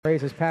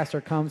Praise as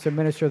Pastor comes to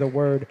minister the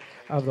word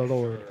of the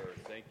Lord.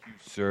 Thank you,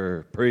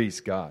 sir.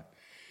 Praise God.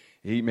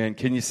 Amen.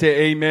 Can you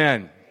say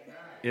amen?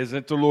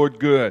 Isn't the Lord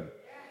good?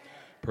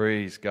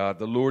 Praise God.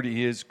 The Lord,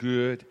 He is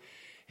good.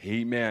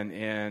 Amen.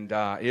 And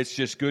it's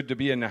just good to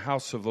be in the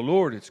house of the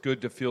Lord. It's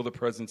good to feel the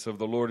presence of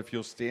the Lord. If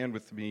you'll stand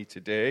with me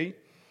today.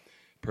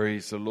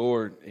 Praise the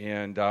Lord.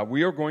 And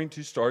we are going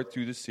to start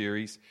through the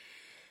series,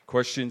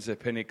 Questions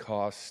at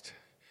Pentecost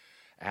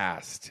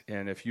Asked.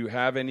 And if you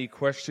have any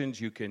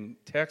questions, you can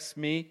text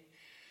me.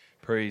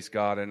 Praise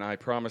God. And I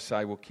promise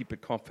I will keep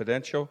it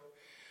confidential.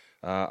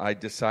 I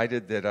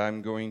decided that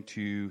I'm going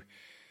to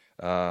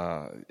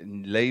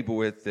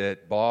label it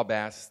that Bob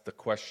asked the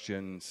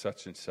question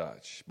such and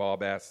such.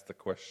 Bob asked the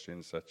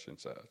question such and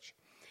such.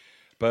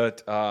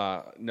 But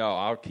no,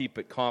 I'll keep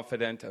it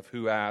confident of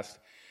who asked.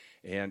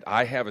 And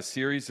I have a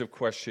series of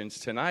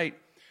questions. Tonight,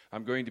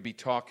 I'm going to be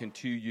talking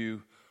to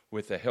you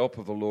with the help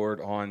of the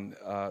Lord on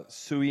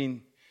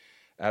suing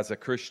as a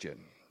Christian.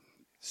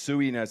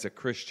 Suing as a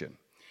Christian.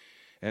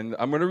 And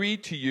I'm going to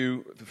read to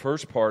you, the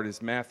first part is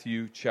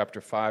Matthew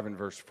chapter 5 and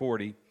verse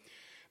 40.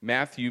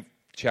 Matthew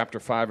chapter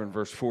 5 and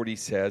verse 40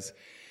 says,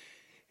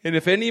 "And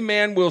if any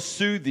man will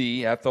sue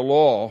thee at the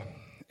law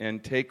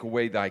and take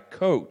away thy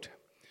coat,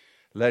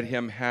 let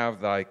him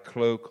have thy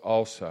cloak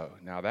also."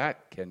 Now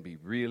that can be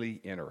really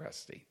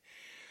interesting.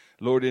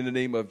 Lord, in the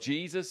name of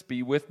Jesus,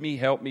 be with me.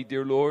 Help me,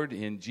 dear Lord.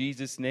 In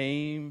Jesus'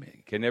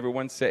 name, can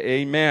everyone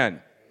say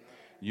amen?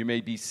 You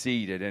may be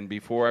seated. And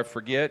before I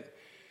forget,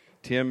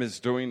 Tim is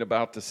doing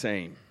about the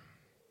same.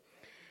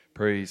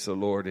 Praise the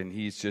Lord. And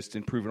he's just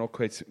improving.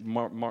 Okay, so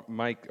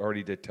Mike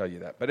already did tell you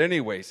that. But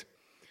anyways,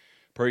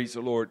 praise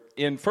the Lord.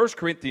 In 1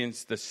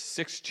 Corinthians, the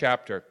 6th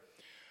chapter,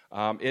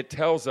 it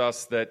tells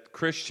us that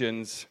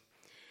Christians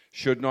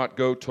should not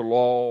go to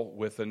law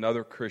with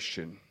another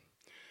Christian.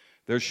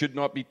 There should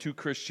not be two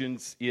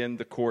Christians in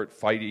the court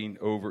fighting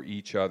over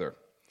each other.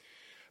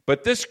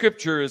 But this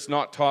scripture is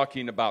not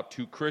talking about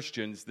two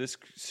Christians. This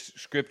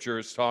scripture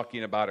is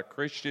talking about a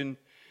Christian,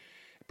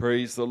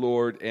 praise the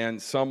Lord,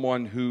 and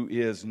someone who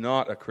is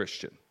not a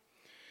Christian.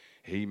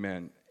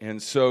 Amen.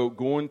 And so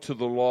going to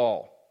the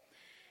law.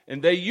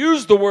 And they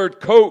use the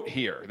word coat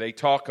here. They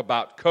talk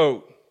about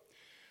coat.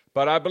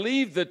 But I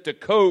believe that the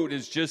coat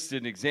is just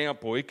an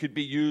example. It could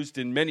be used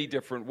in many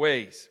different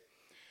ways.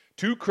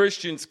 Two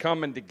Christians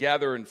coming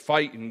together and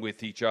fighting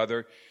with each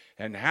other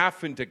and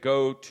having to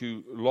go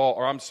to law,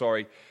 or I'm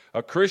sorry,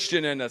 a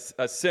Christian and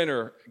a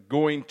sinner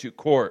going to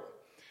court.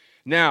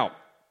 Now,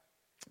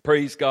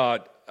 praise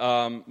God.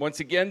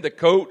 Once again, the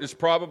coat is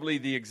probably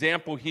the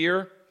example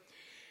here.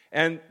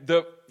 And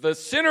the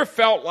sinner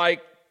felt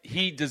like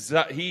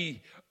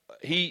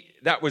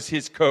that was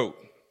his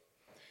coat.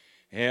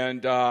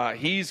 And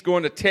he's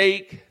going to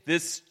take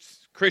this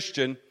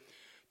Christian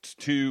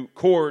to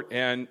court,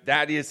 and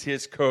that is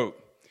his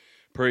coat.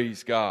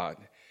 Praise God.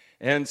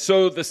 And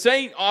so the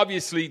saint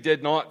obviously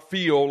did not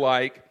feel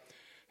like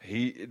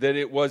that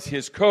it was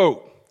his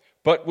coat.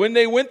 But when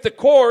they went to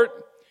court,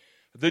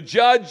 the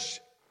judge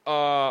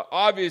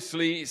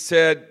obviously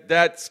said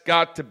that's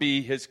got to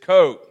be his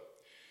coat.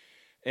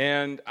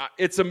 And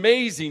it's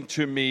amazing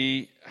to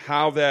me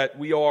how that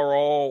we are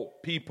all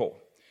people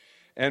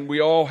and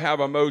we all have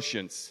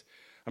emotions.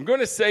 I'm going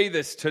to say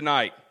this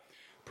tonight.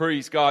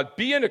 Praise God.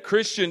 Being a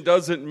Christian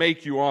doesn't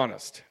make you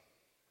honest.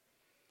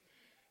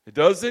 It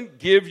doesn't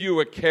give you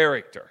a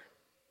character.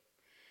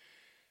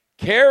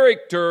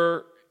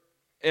 Character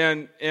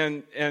and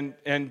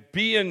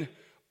being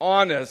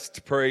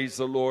honest, praise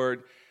the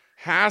Lord,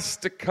 has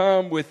to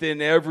come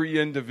within every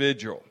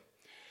individual.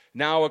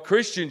 Now, a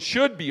Christian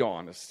should be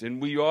honest,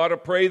 and we ought to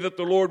pray that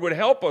the Lord would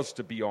help us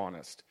to be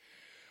honest.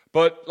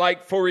 But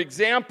like, for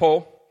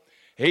example,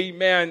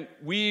 amen,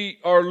 we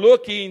are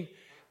looking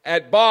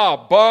at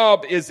Bob.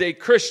 Bob is a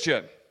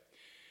Christian,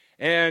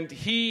 and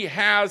he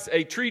has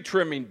a tree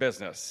trimming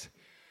business,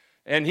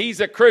 and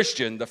he's a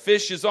Christian. The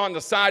fish is on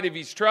the side of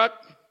his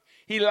truck.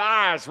 He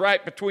lies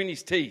right between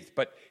his teeth,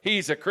 but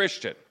he's a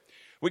Christian.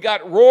 We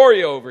got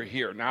Roy over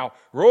here. Now,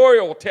 Roy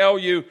will tell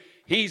you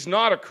he's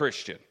not a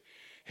Christian.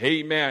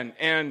 Amen.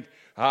 And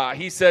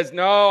he says,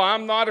 no,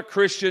 I'm not a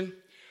Christian,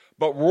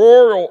 but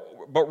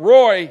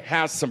Roy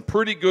has some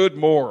pretty good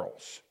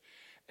morals,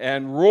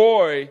 and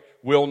Roy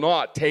will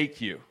not take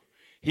you.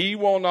 He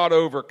will not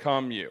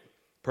overcome you.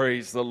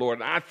 Praise the Lord.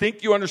 And I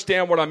think you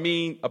understand what I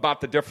mean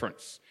about the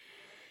difference.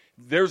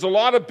 There's a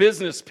lot of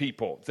business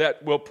people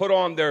that will put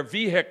on their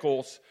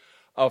vehicles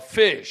a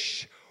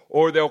fish,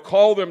 or they'll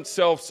call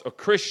themselves a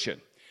Christian.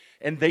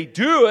 And they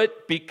do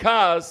it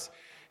because,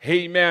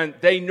 amen,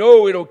 they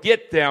know it'll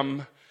get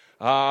them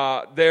they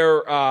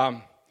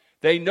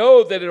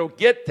know that it'll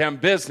get them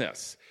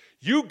business.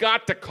 You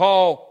got to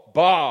call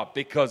Bob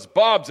because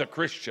Bob's a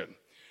Christian.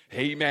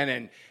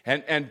 Amen.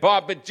 And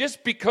Bob, but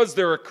just because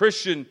they're a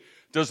Christian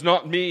does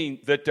not mean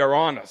that they're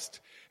honest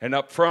and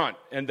upfront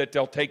and that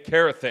they'll take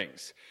care of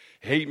things.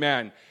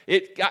 Amen.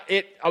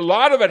 A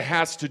lot of it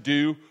has to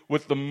do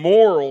with the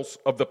morals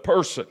of the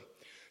person.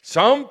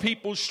 Some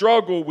people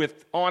struggle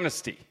with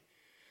honesty.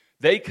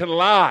 They can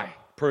lie.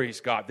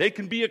 praise God. They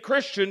can be a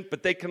Christian,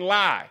 but they can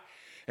lie.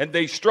 And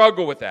they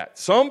struggle with that.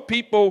 Some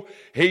people,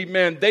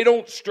 amen, they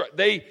don't struggle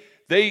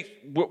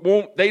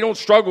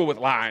with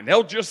lying.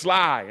 They'll just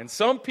lie. And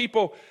some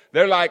people,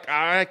 they're like,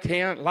 I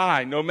can't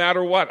lie. No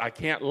matter what, I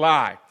can't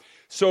lie.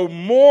 So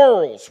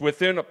morals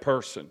within a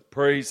person,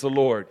 praise the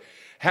Lord,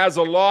 has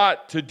a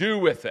lot to do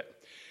with it.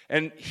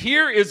 And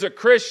here is a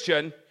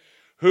Christian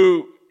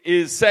who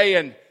is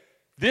saying,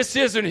 this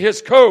isn't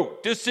his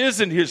coat. This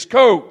isn't his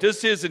coat.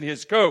 This isn't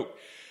his coat.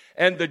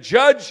 And the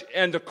judge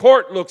and the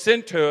court looks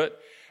into it,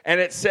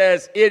 and it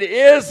says, it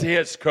is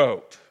his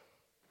coat.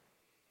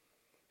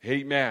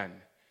 Amen.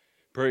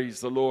 Praise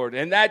the Lord.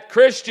 And that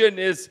Christian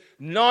is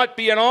not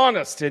being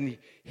honest, and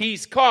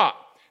he's caught.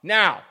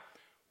 Now,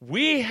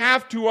 we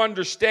have to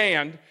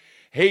understand,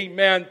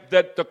 amen,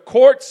 that the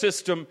court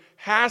system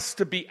has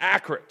to be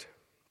accurate.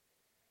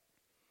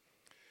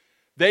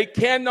 They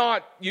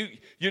cannot, he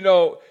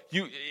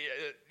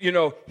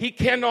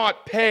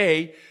cannot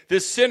pay,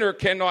 this sinner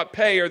cannot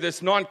pay, or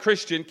this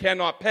non-Christian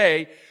cannot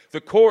pay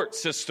the court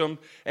system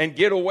and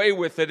get away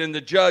with it, and the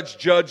judge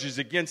judges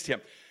against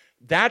him.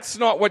 That's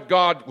not what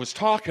God was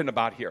talking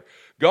about here.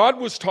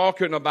 God was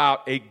talking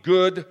about a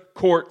good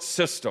court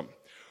system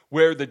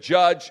where the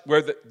judge,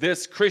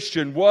 this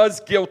Christian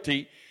was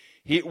guilty.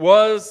 It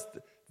was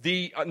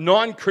the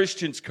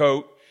non-Christian's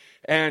coat,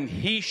 and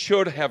he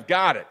should have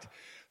got it.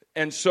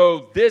 And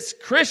so this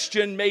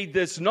Christian made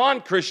this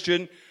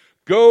non-Christian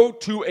go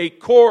to a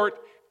court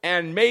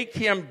and make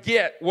him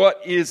get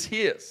what is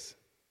his.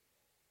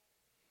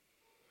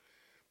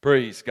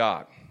 Praise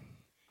God.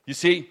 You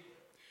see,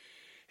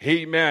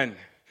 amen.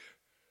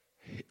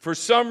 For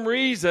some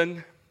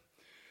reason,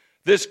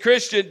 this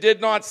Christian did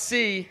not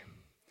see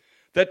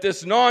that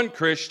this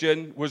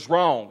non-Christian was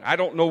wrong. I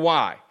don't know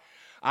why.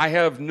 I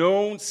have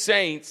known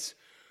saints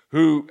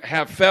who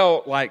have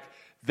felt like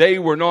they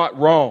were not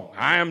wrong.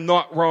 I am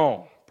not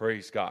wrong.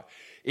 Praise God.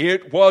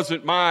 It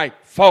wasn't my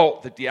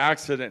fault that the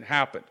accident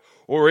happened.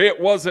 Or it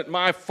wasn't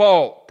my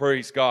fault,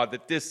 praise God,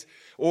 that this,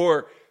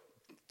 or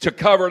to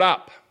cover it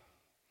up.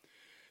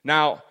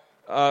 Now,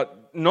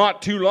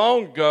 not too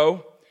long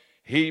ago,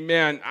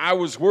 I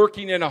was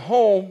working in a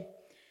home,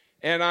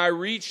 and I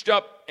reached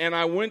up and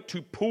I went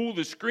to pull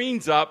the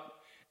screens up,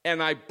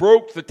 and I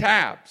broke the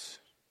tabs.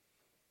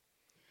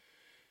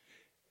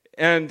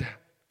 And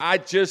I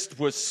just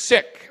was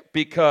sick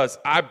because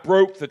I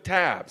broke the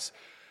tabs.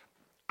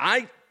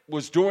 I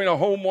was doing a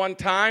home one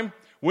time,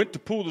 went to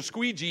pull the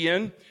squeegee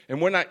in,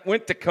 and when I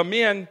went to come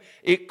in,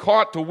 it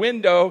caught the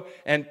window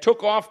and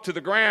took off to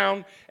the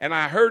ground, and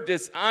I heard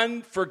this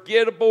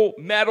unforgettable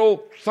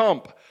metal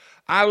thump.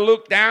 I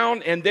looked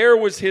down, and there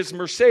was his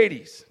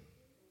Mercedes.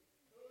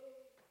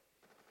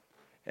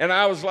 And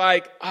I was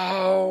like,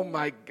 oh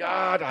my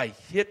God, I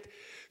hit.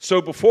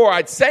 So before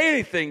I'd say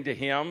anything to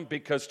him,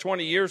 because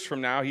 20 years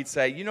from now, he'd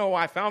say,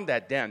 I found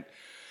that dent.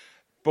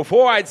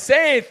 Before I'd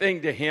say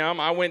anything to him,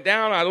 I went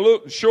down, I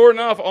looked, and sure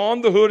enough,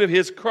 on the hood of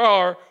his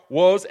car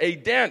was a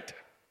dent.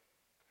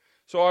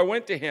 So I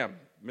went to him,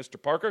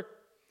 Mr. Parker,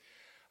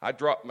 I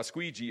dropped my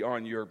squeegee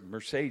on your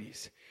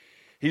Mercedes.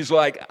 He's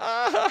like,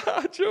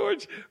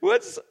 George,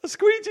 what's a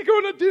squeegee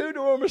going to do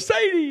to a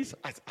Mercedes?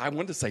 I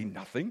wanted to say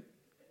nothing.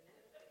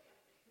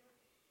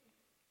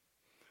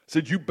 I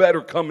said, you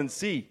better come and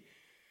see.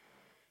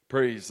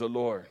 Praise the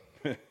Lord.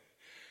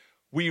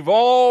 We've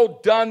all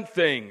done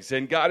things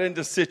and got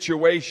into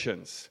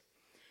situations,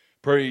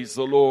 praise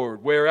the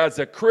Lord, where as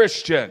a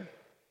Christian,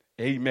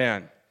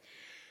 amen,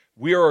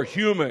 we are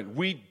human.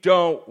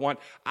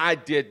 I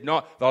did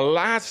not. The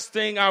last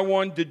thing I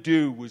wanted to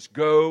do was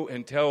go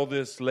and tell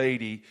this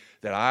lady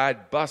that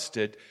I'd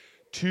busted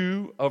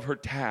 2 of her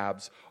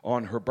tabs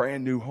on her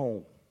brand new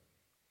home.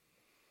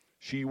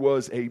 She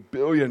was a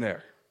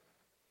billionaire.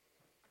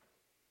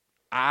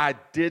 I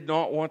did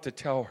not want to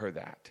tell her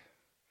that.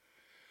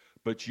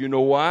 But you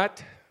know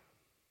what?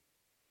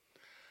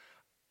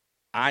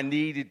 I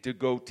needed to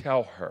go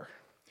tell her.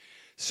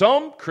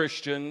 Some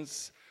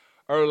Christians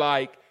are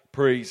like,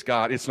 praise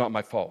God, it's not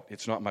my fault.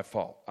 It's not my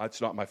fault.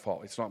 It's not my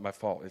fault. It's not my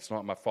fault. It's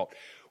not my fault.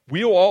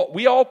 We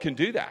all can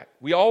do that.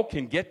 We all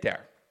can get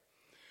there.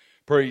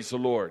 Praise the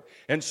Lord.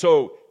 And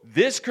so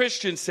this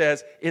Christian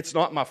says, it's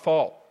not my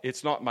fault.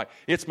 It's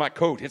my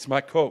coat. It's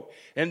my coat.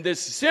 And this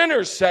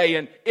sinner's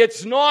saying,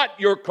 it's not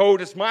your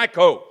coat, it's my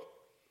coat.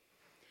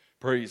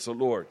 Praise the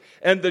Lord.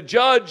 And the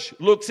judge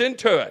looks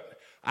into it.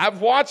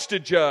 I've watched a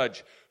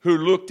judge who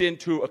looked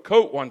into a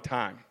coat one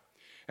time.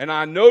 And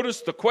I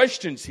noticed the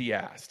questions he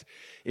asked.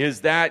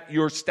 Is that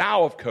your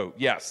style of coat?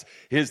 Yes.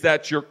 Is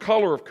that your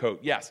color of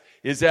coat? Yes.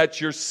 Is that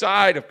your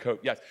side of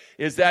coat? Yes.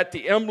 Is that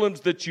the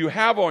emblems that you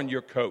have on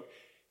your coat?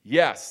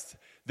 Yes.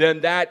 Then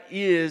that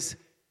is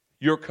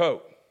your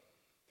coat.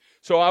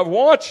 So I've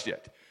watched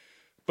it.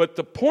 But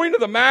the point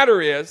of the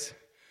matter is,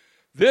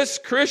 this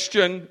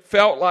Christian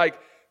felt like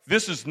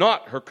this is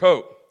not her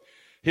coat,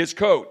 his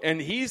coat. And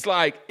he's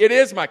like, it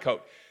is my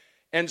coat.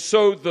 And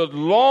so the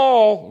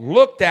law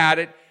looked at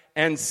it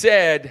and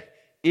said,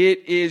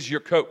 it is your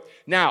coat.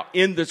 Now,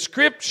 in the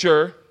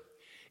scripture,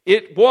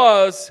 it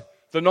was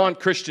the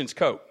non-Christian's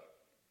coat.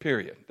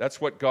 Period. That's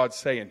what God's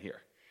saying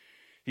here.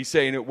 He's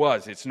saying it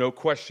was. It's no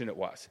question it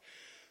was.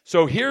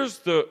 So here's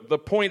the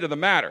point of the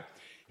matter.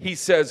 He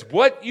says,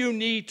 what you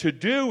need to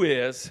do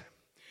is,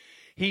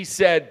 he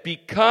said,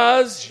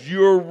 because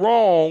you're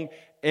wrong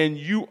and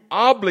you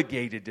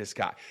obligated this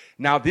guy.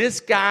 Now, this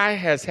guy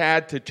has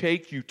had to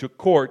take you to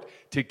court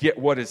to get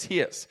what is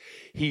his.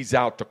 He's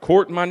out the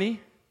court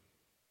money.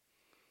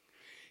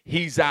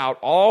 He's out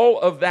all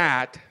of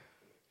that,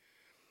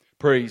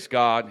 praise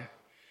God,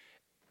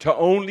 to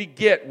only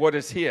get what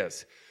is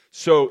his.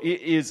 So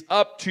it is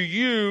up to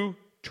you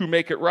to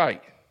make it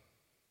right.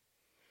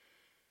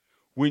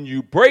 When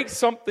you break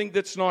something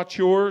that's not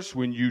yours,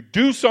 when you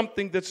do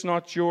something that's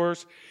not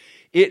yours,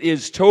 it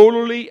is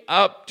totally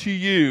up to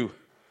you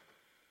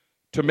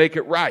to make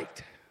it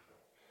right.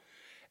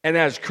 And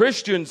as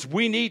Christians,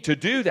 we need to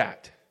do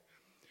that.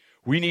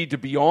 We need to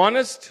be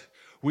honest.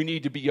 We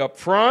need to be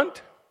upfront.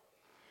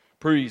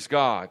 Praise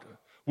God.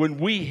 When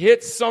we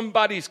hit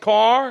somebody's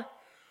car,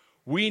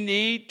 we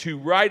need to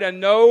write a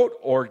note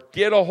or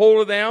get a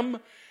hold of them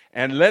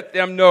and let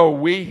them know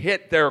we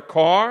hit their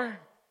car.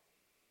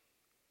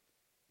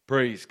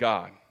 Praise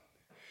God.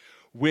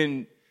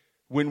 When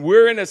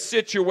we're in a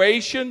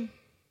situation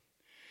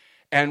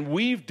and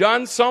we've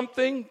done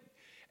something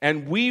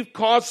and we've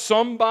caused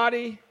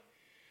somebody,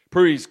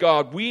 praise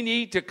God, we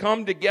need to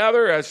come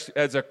together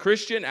as a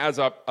Christian, as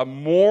a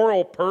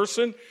moral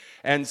person,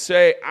 and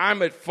say,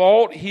 I'm at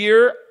fault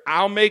here,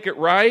 I'll make it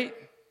right.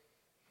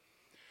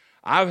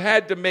 I've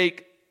had to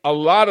make a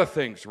lot of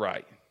things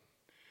right.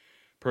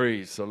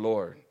 Praise the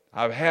Lord.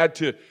 I've had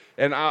to,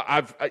 and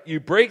you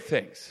break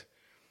things.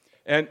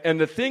 And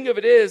the thing of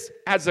it is,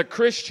 as a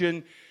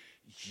Christian,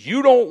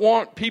 you don't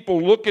want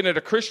people looking at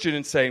a Christian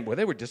and saying, well,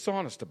 they were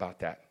dishonest about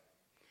that.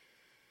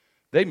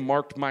 They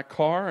marked my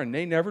car and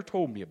they never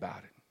told me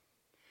about it.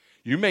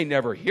 You may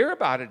never hear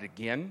about it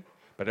again,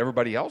 but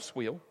everybody else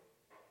will.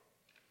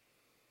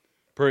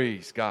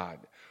 Praise God.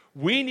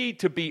 We need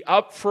to be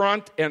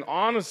upfront and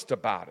honest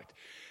about it.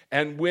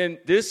 And when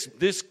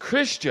this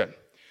Christian,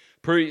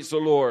 praise the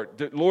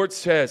Lord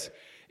says,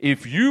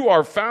 if you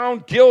are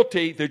found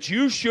guilty that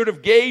you should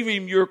have gave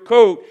him your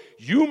coat,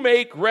 you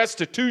make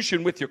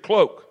restitution with your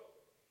cloak.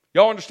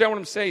 Y'all understand what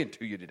I'm saying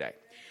to you today?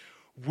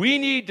 We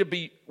need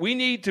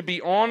to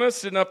be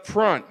honest and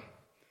upfront,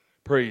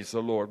 praise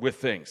the Lord, with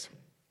things.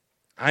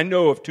 I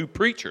know of two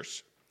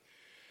preachers.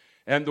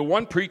 And the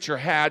one preacher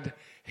had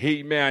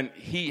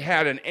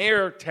an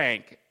air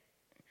tank.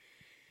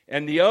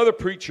 And the other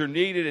preacher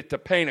needed it to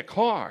paint a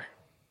car.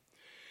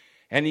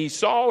 And he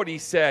saw it, he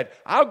said,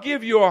 I'll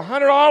give you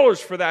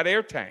 $100 for that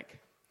air tank.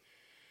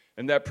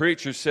 And that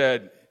preacher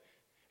said,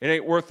 it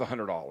ain't worth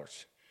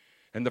 $100.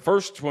 And the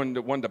first one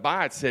that wanted to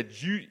buy it said,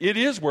 it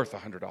is worth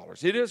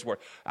 $100. It is worth.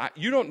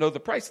 You don't know the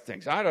price of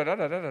things.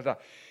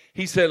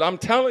 He said, I'm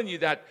telling you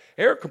that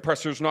air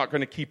compressor is not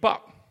going to keep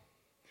up.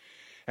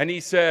 And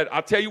he said,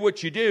 I'll tell you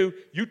what you do.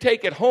 You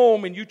take it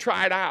home and you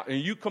try it out. And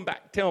you come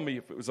back and tell me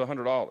if it was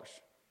 $100.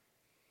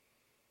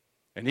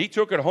 And he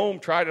took it home,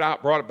 tried it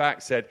out, brought it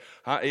back, said,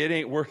 it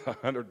ain't worth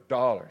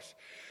 $100.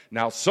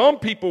 Now, some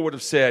people would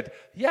have said,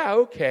 yeah,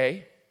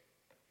 okay,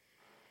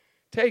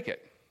 take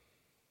it.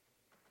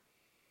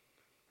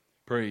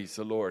 Praise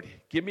the Lord.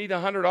 Give me the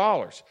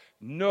 $100.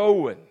 No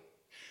one.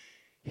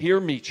 Hear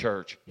me,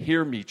 church.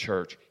 Hear me,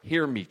 church.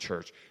 Hear me,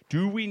 church.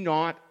 Do we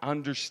not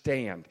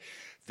understand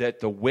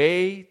that the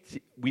way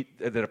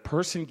that a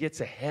person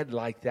gets ahead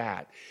like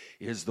that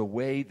is the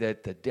way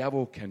that the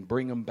devil can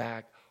bring them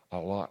back a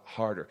lot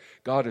harder?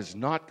 God is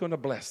not going to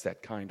bless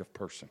that kind of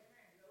person.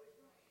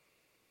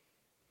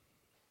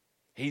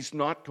 He's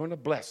not going to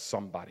bless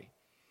somebody,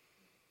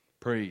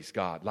 praise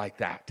God, like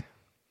that.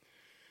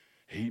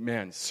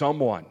 Amen.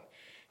 Someone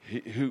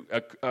who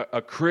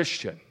a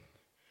Christian.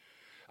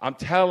 I'm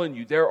telling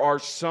you, there are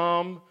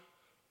some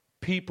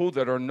people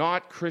that are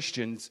not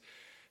Christians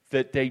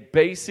that they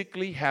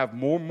basically have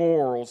more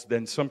morals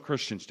than some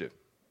Christians do.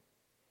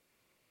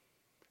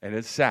 And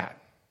it's sad,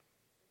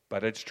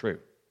 but it's true.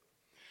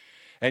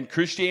 And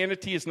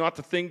Christianity is not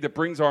the thing that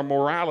brings our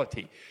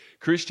morality.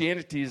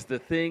 Christianity is the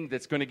thing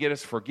that's going to get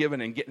us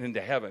forgiven and getting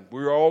into heaven.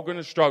 We're all going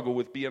to struggle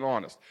with being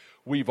honest.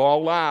 We've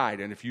all lied.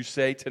 And if you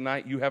say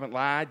tonight you haven't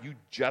lied, you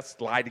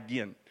just lied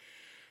again.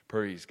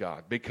 Praise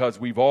God. Because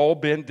we've all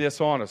been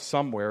dishonest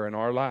somewhere in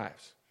our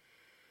lives.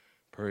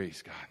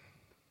 Praise God.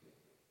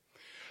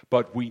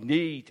 But we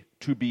need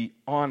to be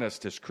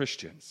honest as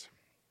Christians.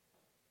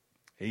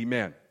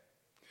 Amen.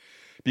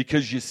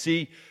 Because you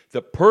see,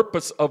 the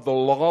purpose of the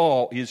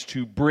law is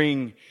to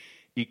bring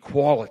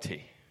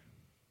equality.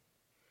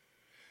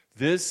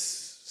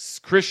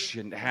 This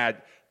Christian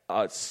had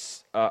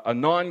a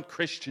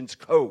non-Christian's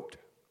code.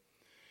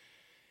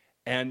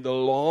 And the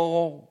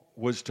law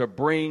was to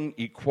bring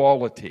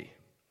equality.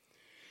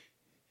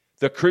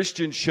 The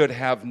Christian should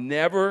have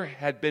never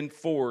had been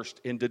forced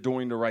into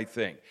doing the right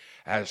thing.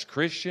 As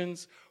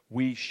Christians,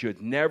 we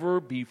should never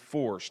be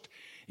forced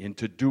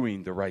into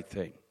doing the right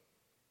thing.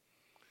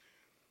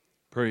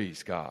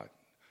 Praise God.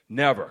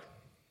 Never.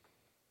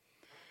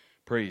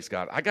 Praise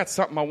God. I got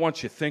something I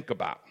want you to think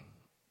about.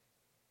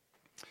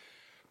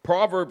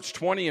 Proverbs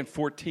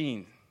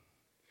 20:14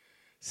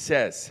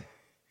 says,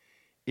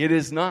 it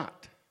is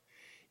not,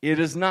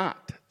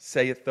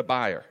 saith the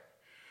buyer,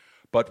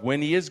 but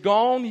when he is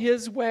gone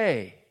his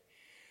way,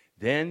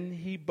 then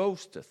he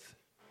boasteth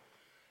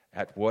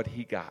at what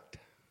he got.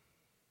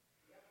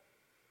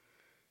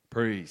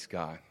 Praise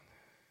God.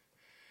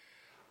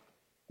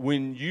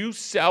 When you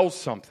sell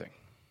something,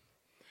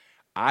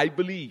 I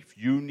believe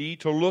you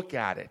need to look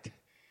at it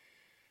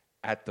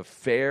at the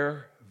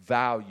fair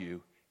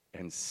value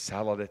and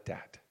sell it at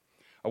that.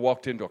 I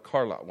walked into a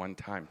car lot one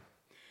time,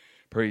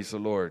 praise the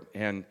Lord,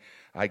 and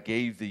I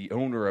gave the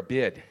owner a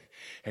bid,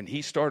 and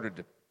he started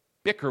to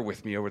bicker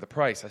with me over the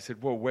price. I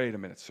said, whoa, wait a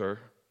minute, sir.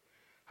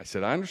 I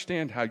said, I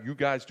understand how you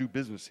guys do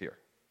business here.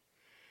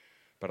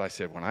 But I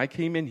said, when I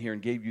came in here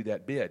and gave you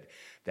that bid,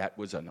 that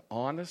was an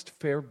honest,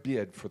 fair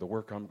bid for the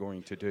work I'm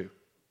going to do.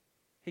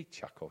 He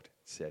chuckled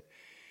and said,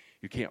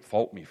 you can't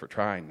fault me for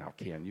trying now,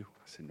 can you?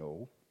 I said,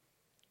 no.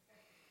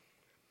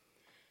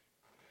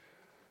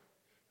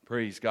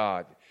 Praise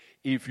God.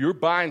 If you're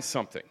buying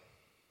something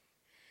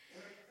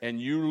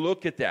and you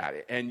look at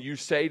that and you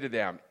say to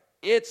them,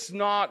 it's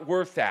not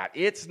worth that,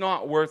 it's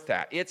not worth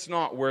that, it's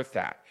not worth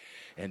that,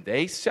 and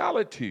they sell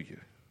it to you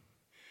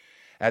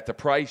at the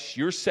price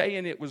you're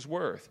saying it was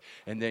worth,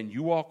 and then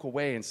you walk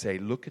away and say,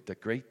 look at the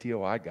great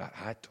deal I got.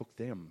 I took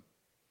them.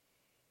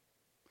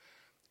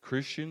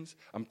 Christians,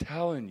 I'm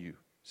telling you,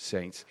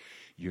 saints,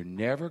 you're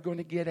never going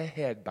to get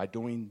ahead by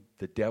doing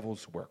the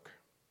devil's work.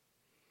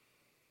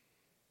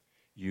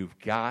 You've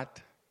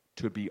got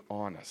to be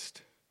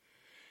honest.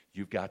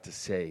 You've got to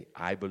say,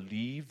 I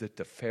believe that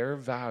the fair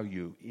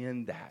value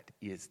in that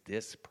is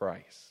this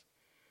price.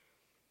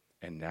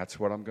 And that's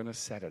what I'm going to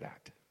set it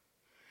at.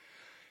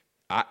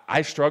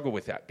 I struggle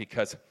with that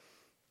because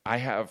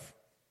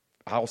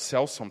I'll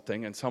sell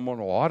something and someone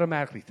will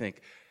automatically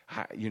think,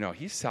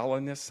 he's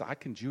selling this, I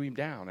can Jew him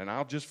down. And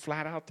I'll just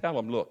flat out tell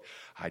them, look,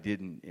 I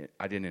didn't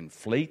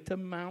inflate the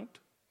amount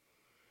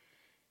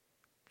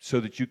so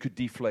that you could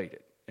deflate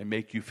it and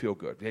make you feel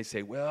good. They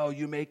say, well,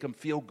 you make them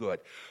feel good.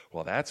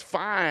 Well, that's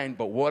fine,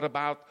 but what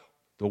about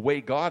the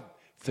way God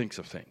thinks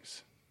of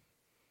things?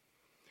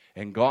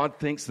 And God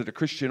thinks that a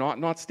Christian ought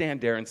not stand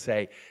there and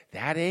say,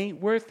 that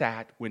ain't worth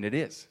that, when it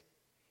is.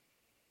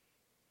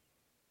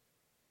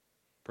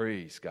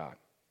 Praise God.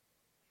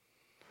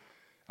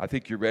 I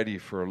think you're ready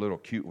for a little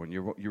cute one.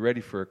 You're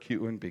ready for a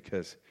cute one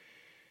because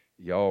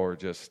y'all are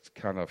just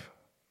kind of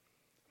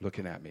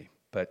looking at me.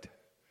 But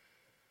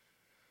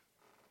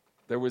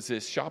there was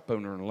this shop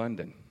owner in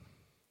London,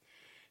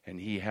 and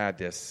he had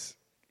this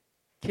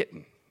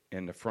kitten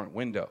in the front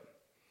window.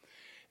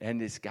 And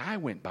this guy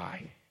went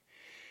by,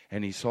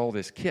 and he saw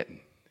this kitten.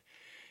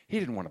 He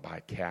didn't want to buy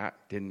a cat,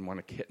 didn't want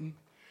a kitten.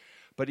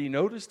 But he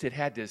noticed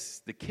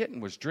the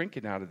kitten was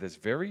drinking out of this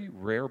very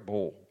rare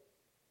bowl.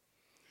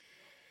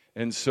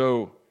 And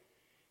so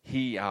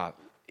he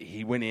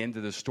went into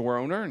the store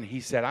owner, and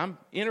he said, I'm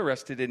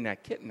interested in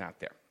that kitten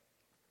out there.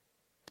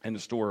 And the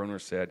store owner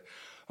said,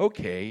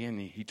 okay, and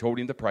he told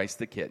him the price of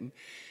the kitten.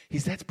 He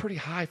said, that's pretty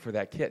high for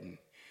that kitten.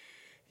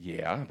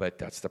 Yeah, but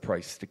that's the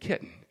price of the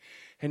kitten.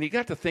 And he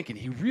got to thinking,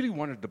 he really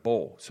wanted the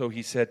bowl. So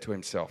he said to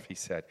himself, he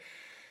said,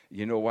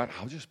 you know what,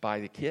 I'll just buy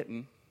the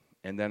kitten,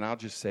 and then I'll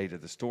just say to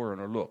the store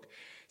owner, look,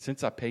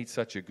 since I paid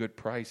such a good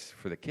price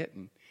for the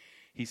kitten,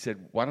 he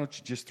said, why don't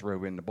you just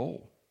throw in the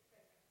bowl?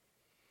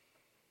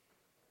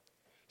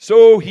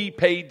 So he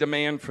paid the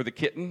man for the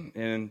kitten,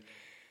 and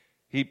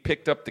he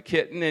picked up the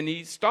kitten, and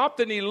he stopped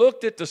and he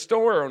looked at the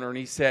store owner, and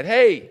he said,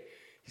 hey,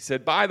 he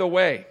said, by the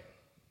way,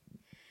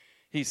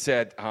 he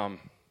said,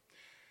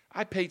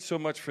 I paid so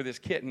much for this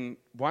kitten,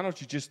 why don't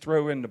you just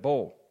throw in the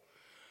bowl?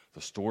 The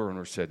store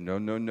owner said,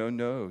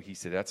 no. He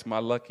said, that's my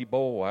lucky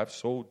bowl. I've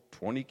sold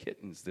 20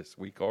 kittens this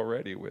week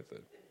already with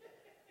it.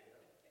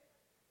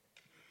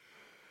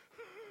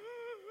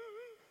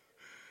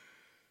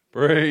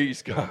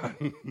 Praise God.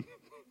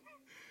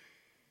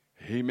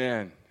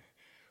 Amen.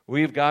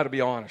 We've got to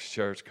be honest,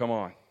 church. Come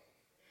on.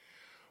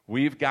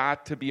 We've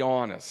got to be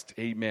honest.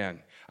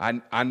 Amen.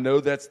 I know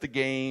that's the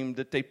game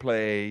that they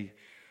play,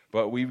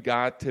 but we've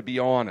got to be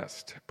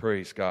honest.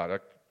 Praise God.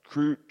 A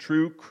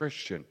true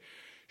Christian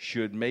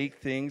should make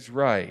things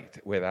right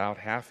without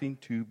having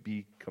to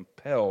be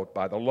compelled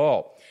by the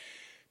law.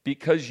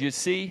 Because you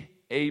see,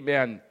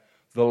 amen,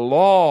 the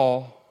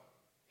law,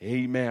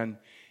 amen,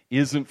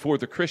 isn't for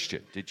the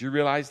Christian. Did you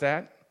realize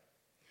that?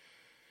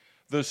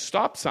 The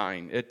stop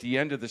sign at the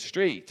end of the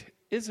street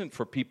isn't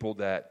for people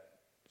that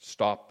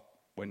stop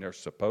when they're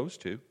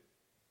supposed to.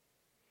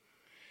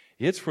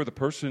 It's for the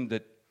person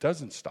that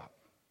doesn't stop.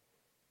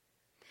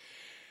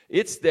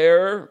 It's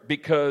there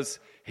because,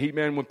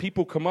 amen, when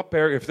people come up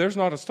there, if there's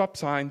not a stop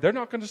sign, they're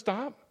not going to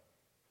stop.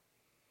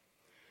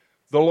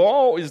 The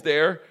law is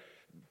there.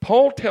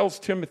 Paul tells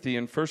Timothy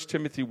in 1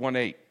 Timothy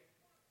 1:8,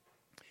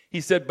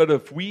 he said, but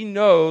if we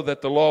know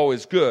that the law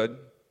is good,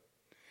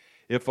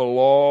 if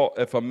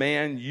a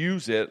man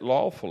use it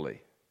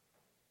lawfully.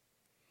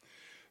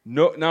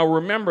 No, now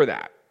remember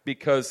that,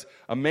 because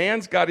a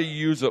man's got to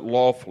use it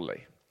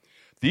lawfully.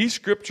 These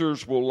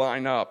scriptures will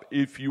line up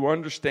if you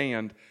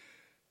understand,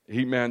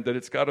 amen, that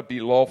it's got to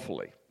be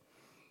lawfully.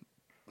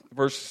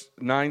 Verse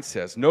 9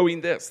 says,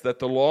 knowing this, that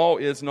the law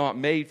is not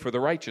made for the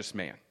righteous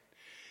man.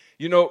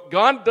 You know,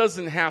 God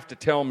doesn't have to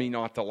tell me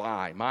not to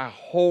lie. My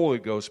Holy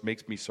Ghost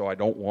makes me so I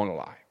don't want to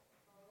lie.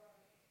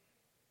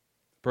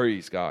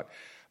 Praise God.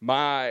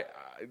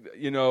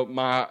 You don't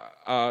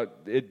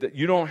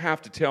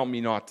have to tell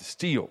me not to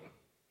steal,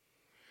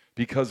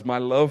 because my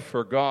love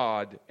for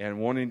God and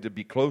wanting to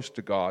be close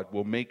to God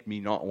will make me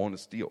not want to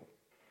steal.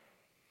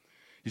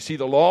 You see,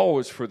 the law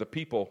was for the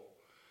people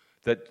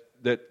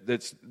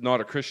that's not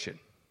a Christian.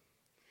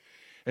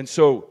 And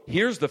so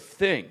here's the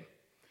thing.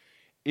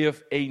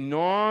 If a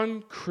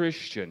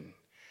non-Christian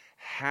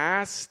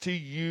has to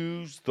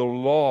use the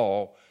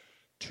law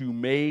to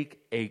make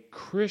a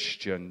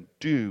Christian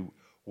do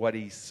what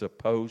he's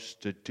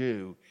supposed to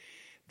do,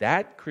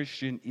 that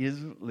Christian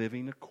isn't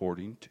living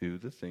according to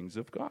the things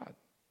of God.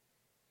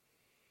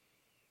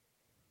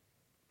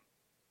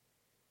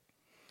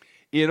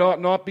 It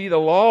ought not be the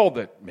law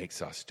that makes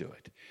us do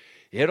it.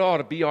 It ought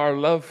to be our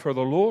love for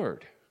the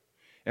Lord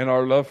and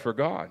our love for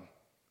God.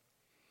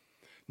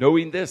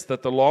 Knowing this,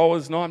 that the law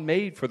is not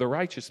made for the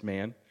righteous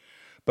man,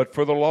 but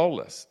for the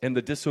lawless and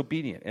the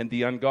disobedient and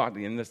the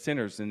ungodly and the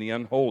sinners and the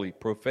unholy,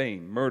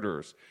 profane,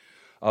 murderers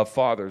of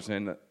fathers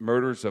and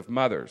murderers of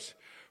mothers,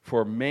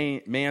 for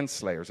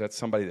manslayers, that's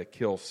somebody that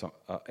kills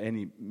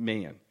any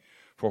man,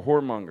 for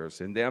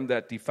whoremongers and them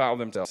that defile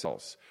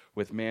themselves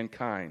with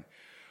mankind,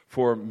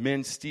 for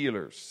men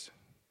stealers,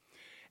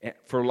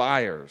 for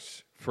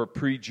liars, for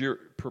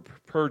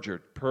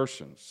perjured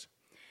persons,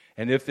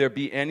 and if there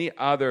be any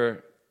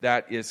other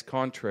that is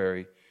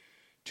contrary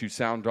to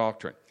sound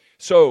doctrine.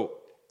 So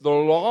the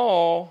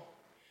law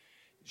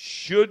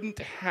shouldn't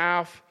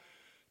have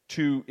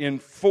to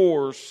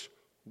enforce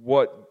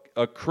what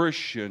a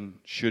Christian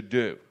should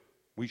do.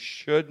 We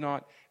should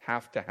not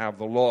have to have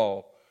the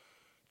law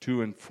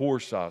to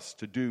enforce us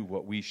to do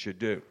what we should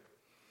do.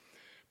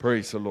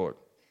 Praise the Lord.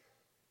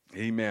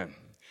 Amen.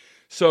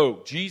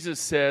 So Jesus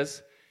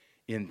says,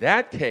 in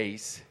that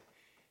case,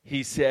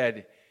 he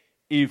said,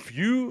 if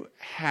you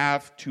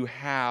have to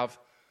have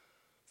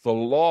the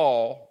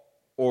law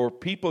or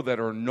people that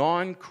are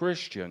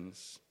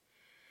non-Christians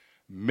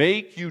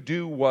make you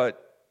do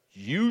what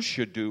you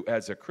should do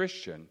as a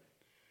Christian,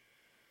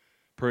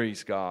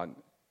 praise God,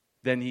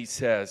 then he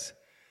says,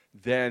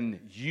 then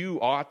you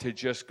ought to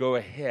just go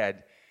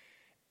ahead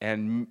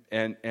and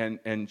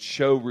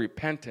show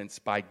repentance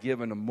by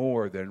giving them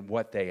more than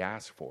what they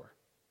ask for.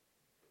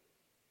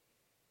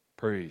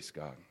 Praise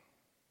God.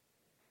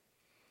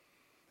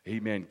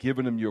 Amen.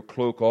 Giving them your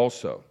cloak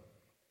also.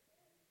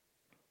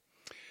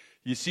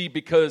 You see,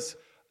 because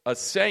a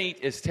saint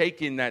is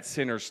taking that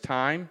sinner's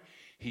time,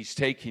 he's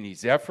taking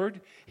his effort,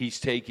 he's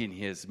taking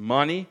his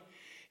money,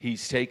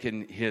 he's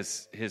taking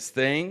his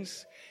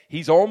things,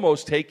 he's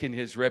almost taken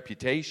his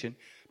reputation,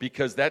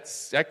 because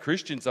that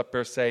Christian's up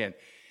there saying,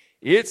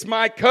 it's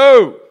my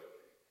coat,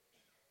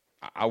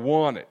 I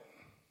want it.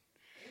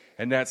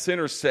 And that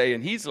sinner's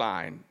saying he's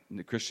lying, and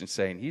the Christian's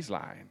saying he's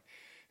lying.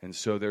 And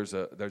so there's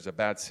a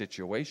bad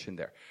situation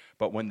there.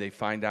 But when they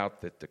find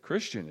out that the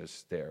Christian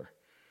is there,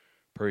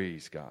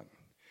 praise God.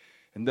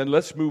 And then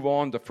let's move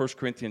on to 1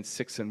 Corinthians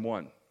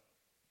 6:1.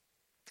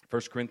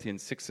 1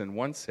 Corinthians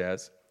 6:1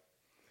 says,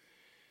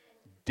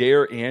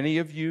 dare any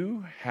of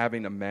you,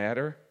 having a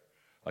matter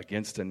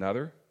against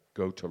another,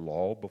 go to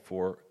law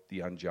before the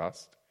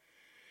unjust,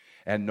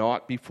 and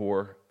not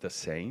before the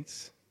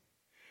saints?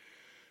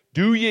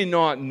 Do ye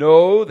not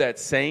know that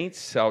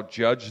saints shall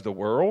judge the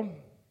world?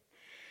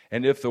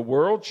 And if the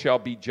world shall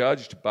be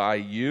judged by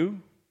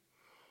you,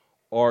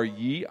 are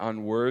ye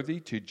unworthy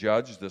to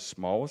judge the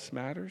smallest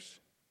matters?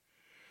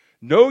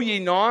 Know ye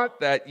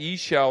not that ye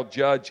shall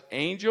judge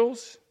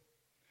angels?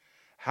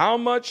 How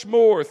much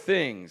more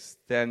things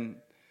than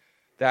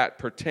that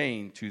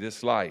pertain to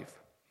this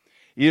life?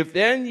 If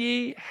then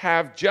ye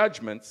have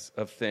judgments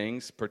of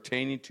things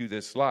pertaining to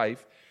this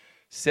life,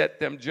 set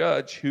them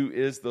judge who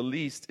is the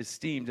least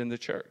esteemed in the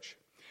church.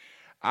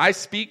 I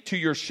speak to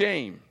your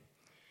shame.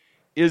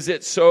 Is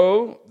it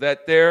so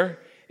that there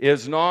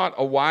is not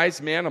a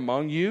wise man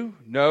among you?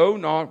 No,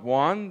 not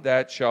one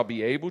that shall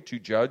be able to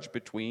judge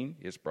between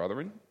his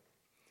brethren.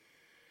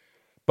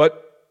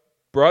 But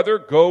brother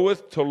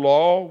goeth to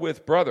law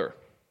with brother,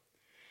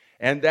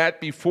 and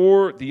that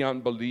before the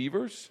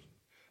unbelievers.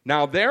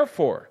 Now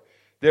therefore,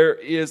 there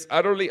is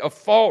utterly a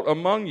fault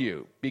among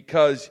you,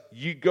 because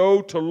ye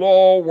go to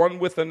law one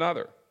with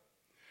another.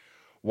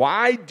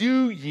 Why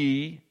do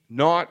ye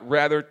not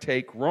rather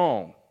take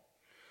wrong?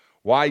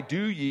 Why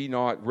do ye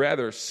not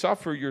rather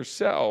suffer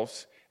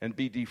yourselves and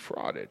be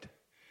defrauded?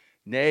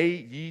 Nay,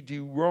 ye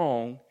do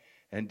wrong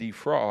and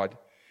defraud,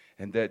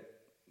 and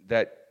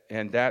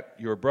that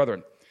your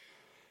brethren.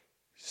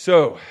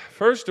 So,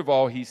 first of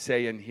all, he's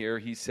saying,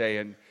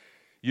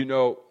 you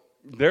know,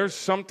 there's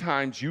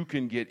sometimes you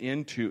can get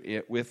into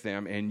it with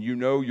them and you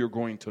know you're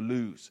going to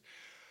lose.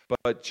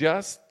 But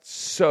just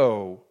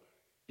so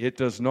it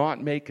does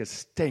not make a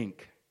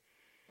stink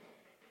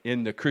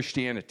in the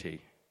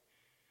Christianity,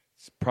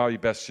 it's probably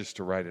best just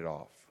to write it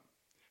off.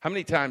 How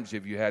many times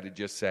have you had to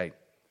just say,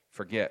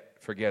 forget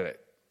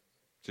it.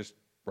 Just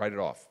write it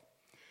off.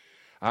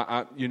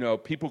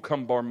 People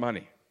come borrow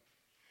money,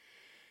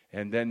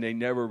 and then they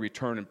never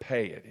return and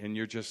pay it. And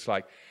you're just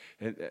like,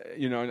 and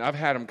I've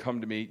had them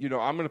come to me,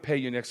 I'm going to pay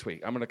you next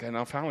week. And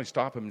I'll finally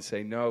stop them and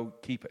say, no,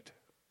 keep it.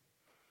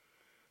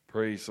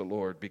 Praise the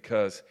Lord,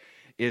 because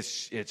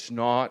it's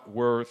not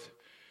worth,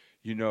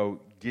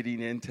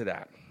 getting into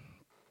that.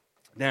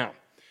 Now,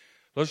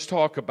 let's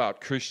talk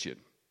about Christian.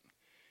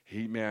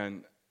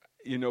 Amen.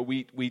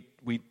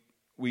 We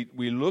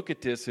look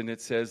at this and it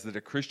says that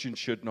a Christian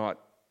should not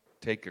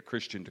take a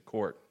Christian to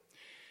court.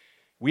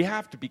 We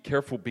have to be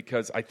careful,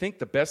 because I think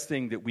the best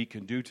thing that we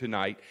can do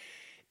tonight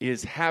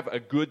is have a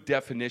good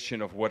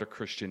definition of what a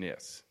Christian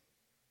is.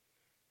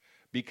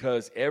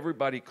 Because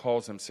everybody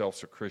calls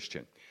themselves a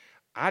Christian.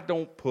 I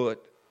don't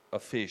put a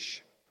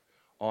fish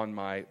on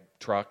my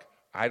truck.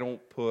 I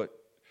don't put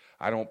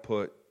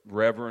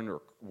reverend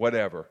or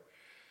whatever,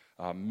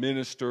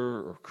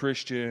 minister or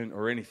Christian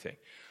or anything.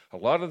 A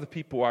lot of the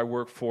people I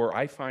work for,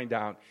 I find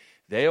out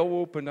they'll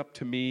open up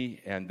to me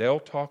and they'll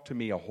talk to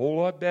me a whole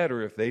lot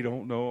better if they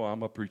don't know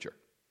I'm a preacher.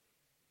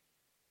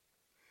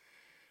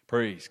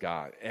 Praise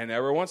God. And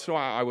every once in a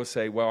while I will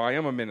say, well, I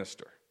am a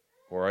minister,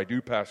 or I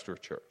do pastor a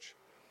church.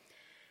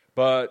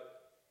 But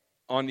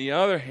on the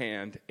other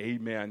hand,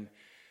 amen,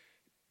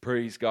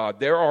 praise God,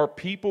 there are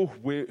people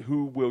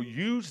who will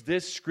use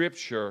this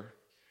scripture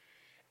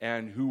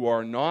and who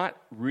are not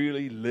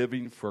really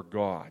living for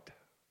God.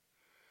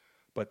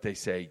 But they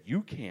say,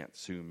 you can't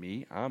sue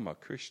me, I'm a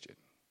Christian.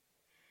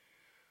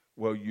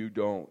 Well, you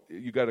don't.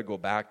 You got to go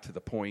back to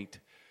the point,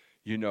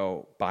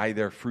 by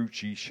their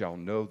fruits ye shall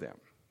know them.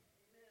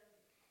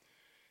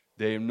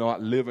 They're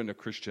not living a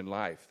Christian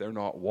life. They're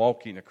not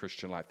walking a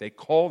Christian life. They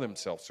call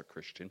themselves a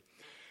Christian.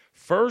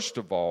 First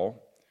of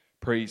all,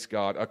 praise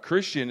God, a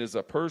Christian is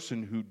a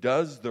person who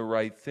does the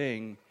right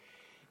thing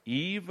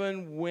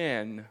even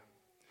when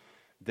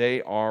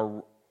they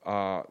are,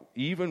 a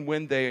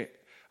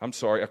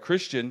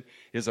Christian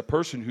is a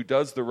person who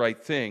does the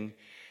right thing,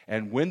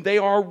 and when they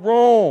are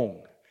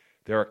wrong,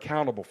 they're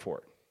accountable for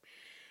it.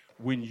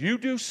 When you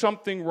do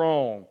something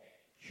wrong,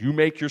 you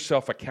make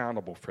yourself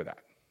accountable for that.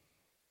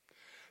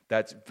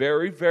 That's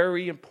very,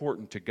 very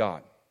important to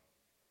God.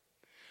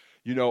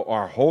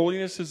 Our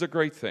holiness is a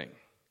great thing.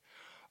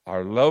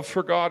 Our love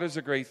for God is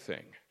a great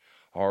thing.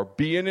 Our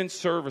being in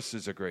service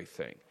is a great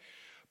thing.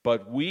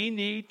 But we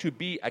need to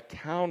be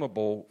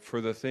accountable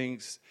for the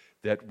things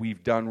that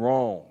we've done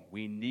wrong.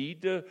 We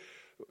need to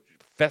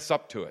fess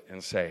up to it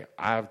and say,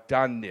 I've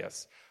done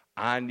this.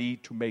 I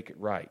need to make it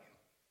right.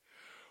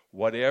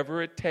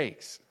 Whatever it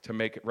takes to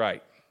make it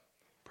right.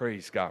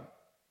 Praise God.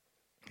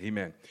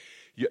 Amen.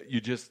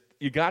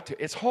 You got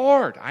to. It's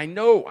hard. I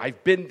know.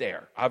 I've been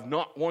there. I've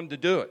not wanted to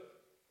do it.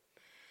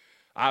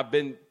 I've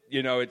been,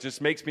 it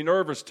just makes me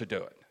nervous to do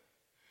it.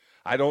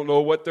 I don't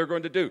know what they're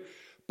going to do.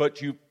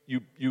 But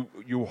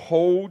you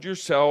hold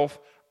yourself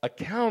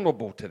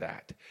accountable to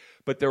that.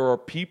 But there are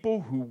people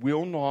who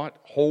will not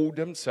hold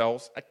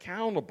themselves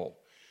accountable.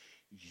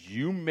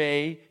 You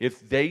may,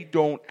 if they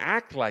don't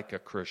act like a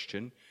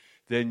Christian,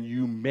 then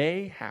you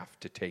may have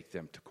to take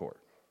them to court.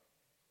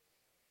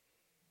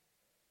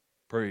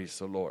 Praise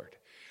the Lord.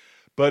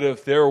 But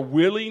if they're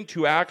willing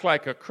to act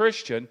like a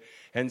Christian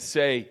and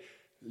say,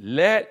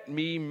 let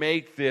me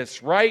make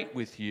this right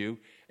with you,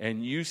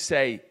 and you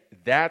say,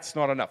 that's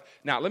not enough.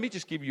 Now, let me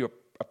just give you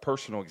a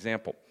personal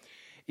example.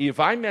 If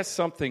I mess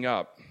something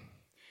up,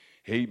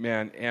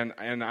 amen,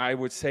 and I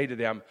would say to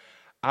them,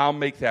 I'll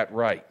make that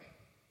right.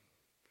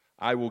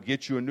 I will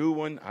get you a new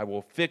one. I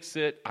will fix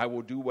it. I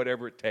will do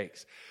whatever it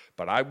takes.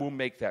 But I will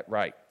make that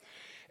right.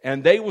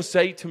 And they will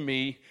say to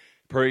me,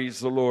 praise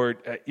the Lord,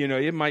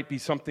 it might be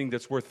something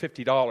that's worth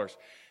 $50.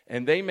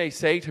 And they may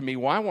say to me,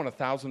 well, I want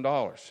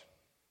 $1,000.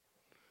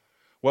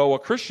 Well, a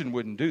Christian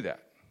wouldn't do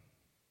that.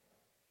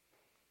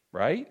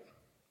 Right?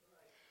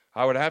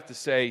 I would have to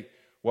say,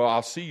 well,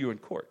 I'll see you in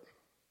court.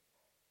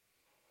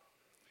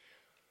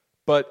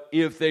 But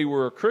if they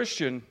were a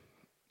Christian,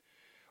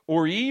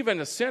 or even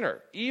a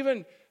sinner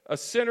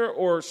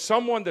or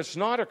someone that's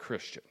not a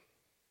Christian,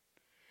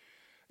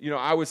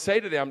 I would say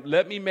to them,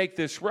 let me make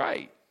this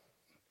right.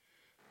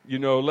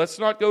 Let's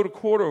not go to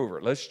court over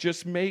it. Let's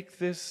just make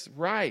this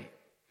right.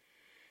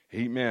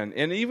 Amen.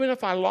 And even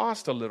if I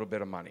lost a little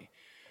bit of money,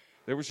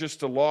 there was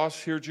just a loss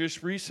here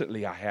just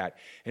recently I had,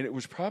 and it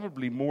was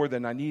probably more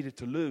than I needed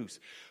to lose,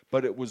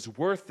 but it was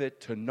worth it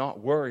to not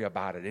worry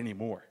about it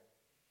anymore.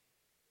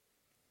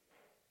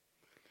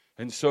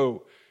 And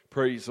so,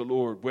 praise the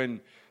Lord, when,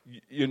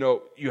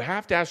 you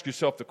have to ask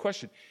yourself the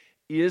question,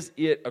 is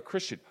it a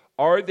Christian?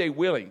 Are they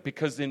willing?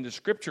 Because in the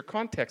scripture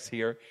context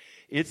here,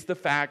 it's the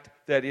fact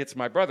that it's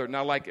my brother.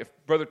 Now, like if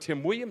Brother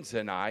Tim Williams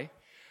and I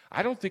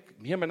don't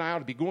think him and I ought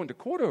to be going to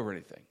court over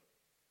anything.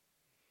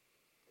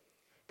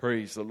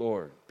 Praise the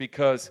Lord.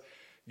 Because,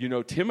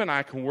 Tim and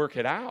I can work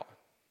it out.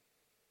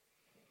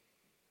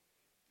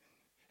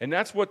 And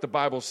that's what the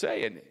Bible's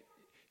saying.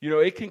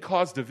 It can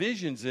cause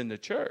divisions in the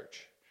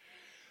church.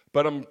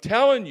 But I'm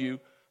telling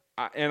you,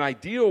 I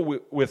deal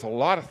with a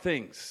lot of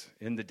things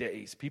in the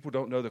days. People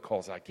don't know the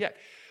calls I get.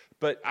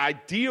 But I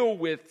deal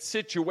with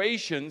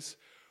situations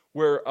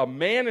where a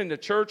man in the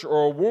church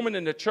or a woman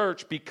in the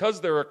church,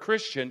 because they're a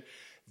Christian,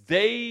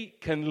 they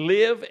can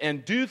live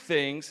and do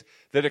things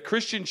that a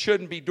Christian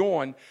shouldn't be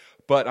doing.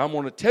 But I'm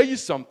going to tell you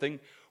something.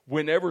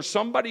 Whenever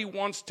somebody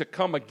wants to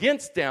come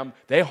against them,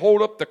 they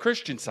hold up the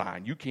Christian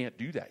sign. You can't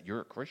do that.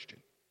 You're a Christian.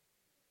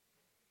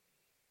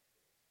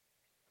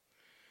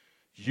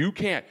 You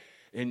can't.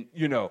 And,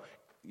 oh,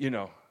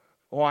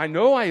 I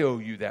know I owe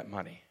you that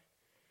money.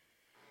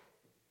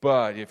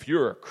 But if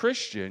you're a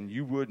Christian,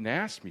 you wouldn't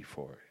ask me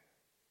for it.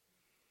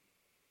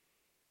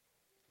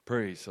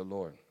 Praise the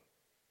Lord.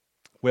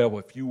 Well,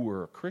 if you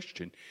were a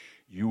Christian,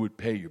 you would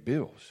pay your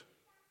bills.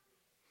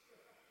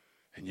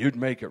 And you'd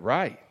make it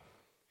right.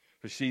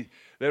 But see,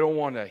 they don't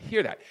want to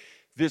hear that.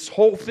 This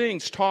whole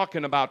thing's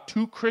talking about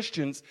two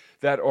Christians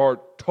that are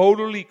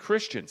totally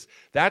Christians.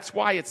 That's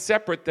why it's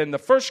separate than the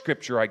first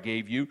scripture I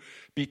gave you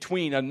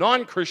between a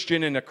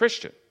non-Christian and a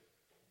Christian.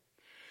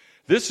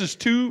 This is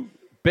two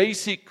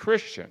basic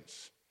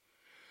Christians.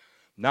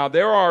 Now,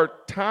 there are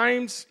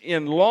times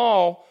in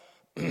law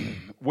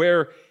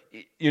where,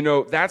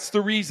 that's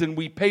the reason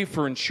we pay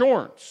for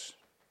insurance,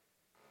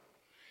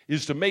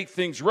 is to make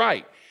things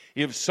right.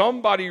 If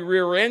somebody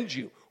rear-ends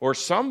you or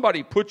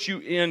somebody puts you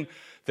in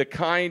the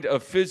kind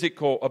of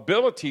physical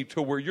ability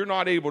to where you're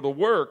not able to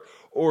work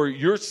or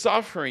you're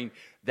suffering,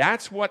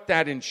 that's what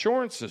that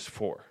insurance is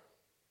for,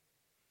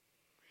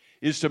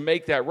 is to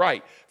make that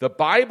right. The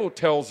Bible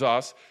tells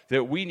us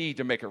that we need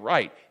to make it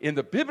right. In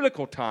the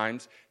biblical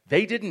times,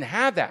 they didn't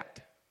have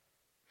that.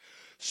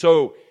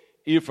 So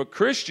if a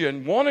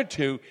Christian wanted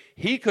to,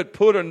 he could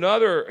put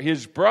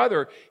his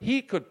brother,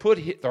 he could put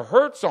the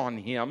hurts on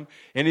him,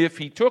 and if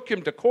he took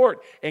him to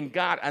court and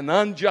got an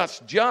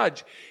unjust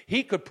judge,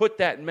 he could put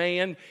that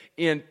man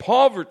in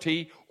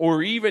poverty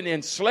or even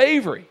in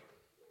slavery.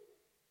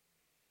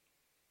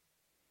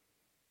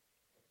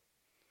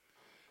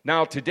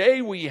 Now,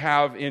 today we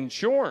have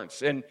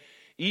insurance, and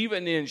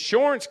even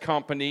insurance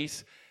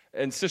companies,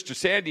 and Sister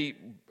Sandy,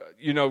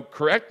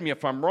 correct me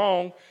if I'm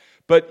wrong,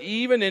 but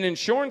even in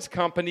insurance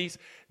companies,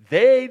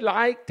 they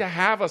like to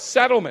have a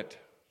settlement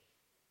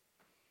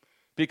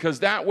because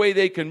that way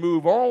they can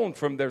move on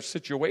from their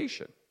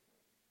situation.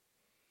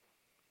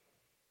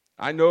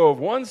 I know of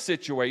one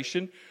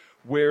situation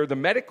where the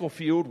medical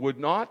field would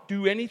not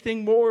do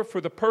anything more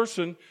for the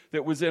person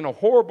that was in a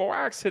horrible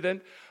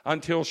accident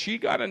until she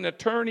got an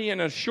attorney and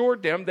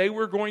assured them they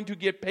were going to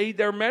get paid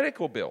their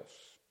medical bills.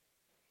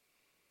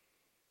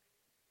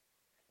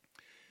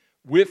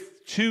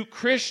 With two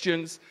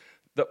Christians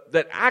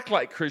that act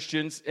like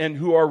Christians and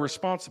who are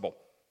responsible.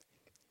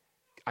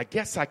 I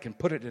guess I can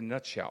put it in a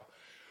nutshell.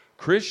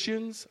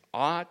 Christians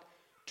ought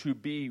to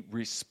be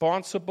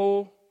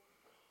responsible,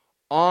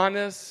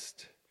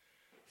 honest,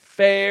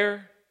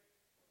 fair.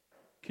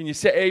 Can you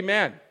say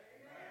amen? Amen.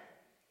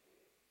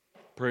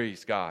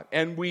 Praise God.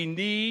 And we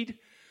need,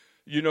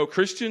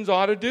 Christians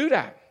ought to do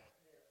that.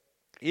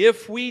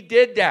 If we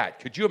did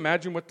that, could you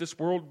imagine what this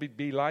world would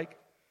be like?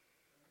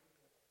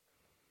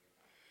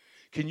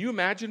 Can you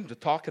imagine the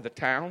talk of the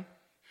town?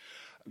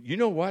 You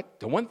know what?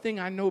 The one thing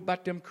I know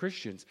about them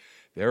Christians,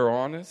 they're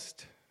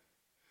honest,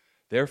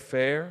 they're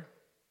fair,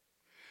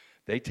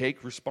 they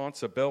take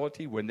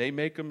responsibility. When they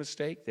make a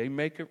mistake, they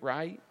make it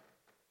right.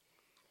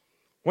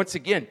 Once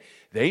again,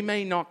 they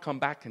may not come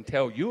back and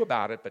tell you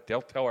about it, but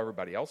they'll tell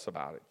everybody else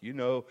about it.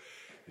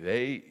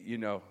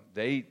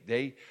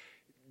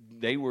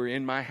 They were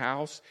in my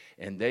house,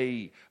 and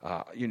they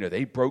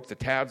broke the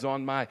tabs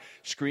on my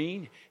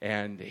screen,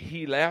 and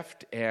he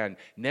left and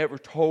never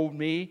told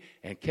me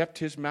and kept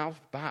his mouth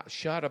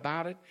shut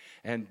about it,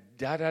 and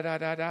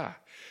da-da-da-da-da.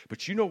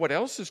 But you know what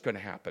else is going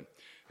to happen?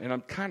 And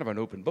I'm kind of an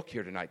open book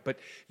here tonight, but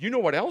you know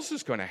what else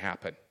is going to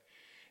happen?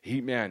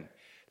 Amen.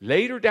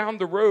 Later down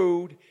the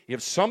road,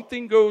 if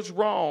something goes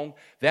wrong,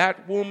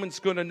 that woman's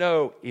going to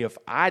know, if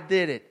I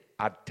did it,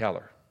 I'd tell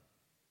her.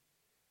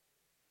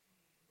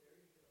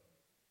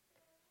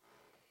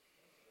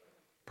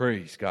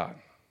 Praise God.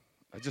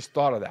 I just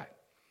thought of that.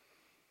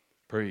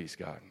 Praise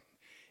God.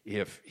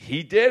 If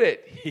he did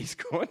it, he's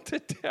going to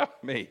tell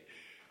me.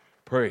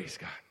 Praise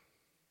God.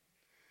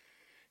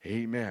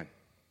 Amen.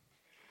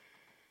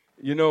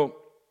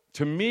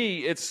 To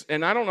me,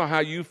 and I don't know how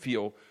you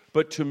feel,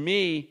 but to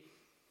me,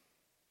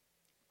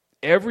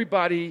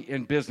 everybody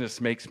in business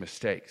makes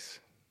mistakes.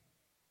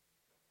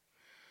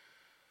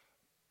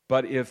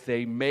 But if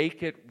they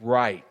make it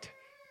right,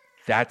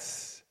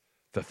 that's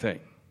the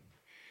thing.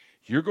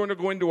 You're going to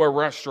go into a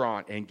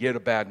restaurant and get a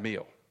bad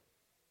meal.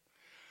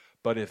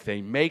 But if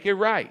they make it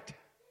right,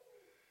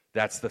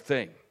 that's the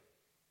thing.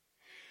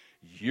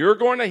 You're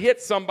going to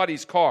hit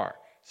somebody's car.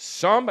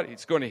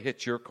 Somebody's going to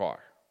hit your car.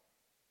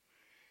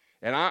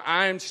 And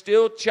I am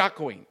still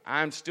chuckling.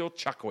 I am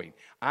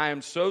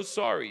so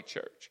sorry,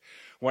 church.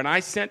 When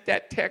I sent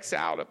that text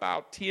out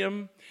about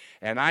Tim,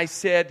 and I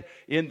said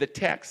in the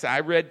text, I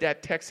read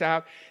that text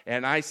out,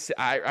 and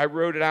I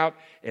wrote it out,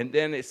 and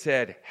then it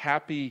said,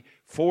 Happy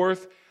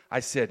 4th. I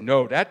said,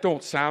 no, that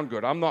don't sound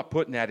good. I'm not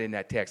putting that in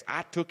that text.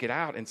 I took it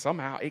out, and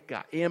somehow it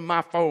got in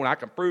my phone. I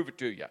can prove it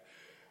to you.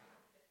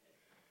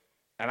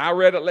 And I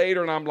read it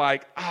later, and I'm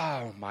like,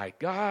 oh, my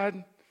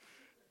God.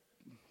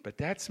 But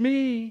that's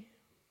me.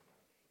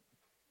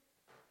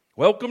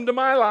 Welcome to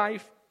my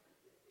life.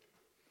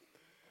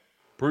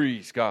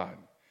 Praise God.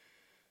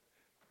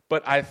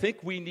 But I think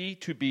we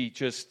need to be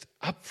just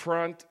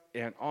upfront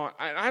and on.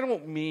 I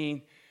don't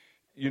mean,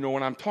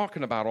 when I'm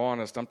talking about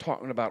honest, I'm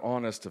talking about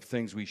honest of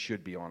things we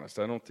should be honest.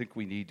 I don't think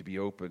we need to be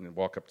open and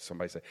walk up to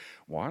somebody and say,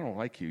 well, I don't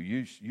like you.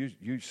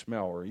 You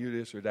smell, or you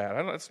this or that.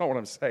 That's not what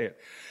I'm saying.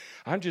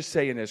 I'm just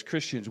saying as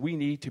Christians, we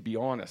need to be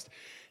honest.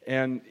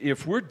 And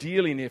if we're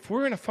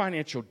in a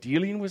financial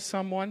dealing with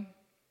someone,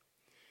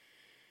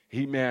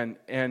 amen,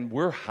 and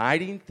we're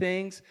hiding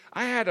things.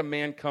 I had a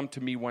man come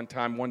to me one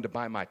time, wanted to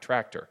buy my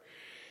tractor.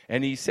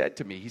 And he said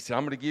to me,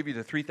 I'm going to give you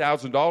the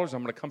 $3,000. I'm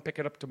going to come pick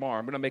it up tomorrow.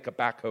 I'm going to make a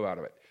backhoe out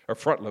of it, or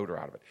front loader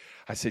out of it.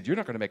 I said, you're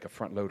not going to make a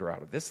front loader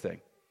out of this thing.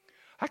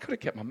 I could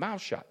have kept my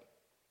mouth shut.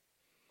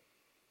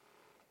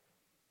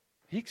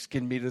 He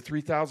skinned me the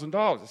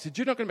 $3,000. I said,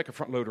 you're not going to make a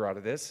front loader out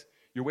of this.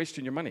 You're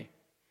wasting your money.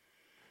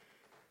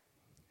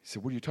 He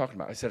said, what are you talking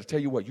about? I said, I'll tell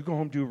you what, you go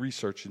home, do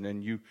research, and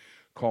then you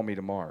call me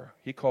tomorrow.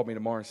 He called me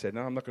tomorrow and said,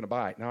 no, I'm not going to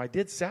buy it. Now, I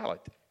did sell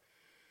it.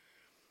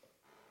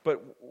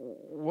 But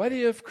what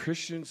if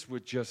Christians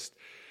would just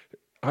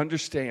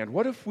understand?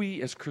 What if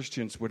we as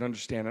Christians would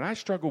understand? And I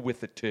struggle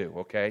with it too,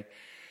 okay?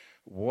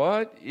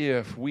 What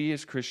if we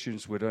as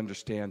Christians would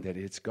understand that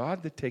it's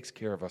God that takes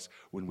care of us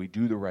when we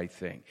do the right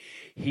thing?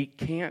 He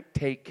can't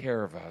take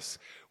care of us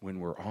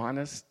when we're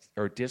honest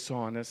or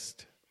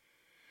dishonest,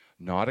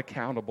 not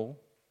accountable.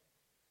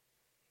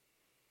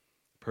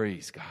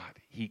 Praise God.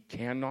 He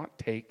cannot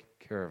take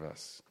care of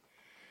us.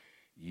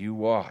 You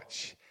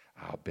watch.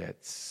 I'll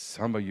bet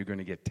some of you are going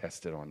to get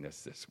tested on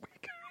this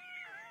week.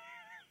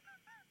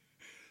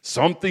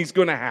 Something's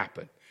going to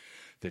happen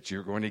that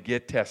you're going to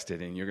get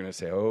tested, and you're going to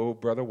say, oh,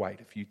 Brother White,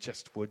 if you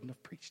just wouldn't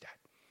have preached that.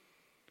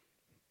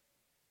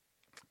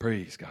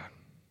 Praise God.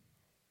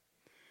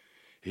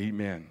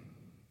 Amen.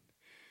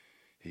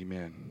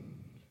 Amen.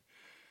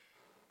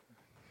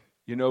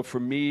 For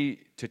me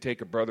to take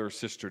a brother or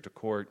sister to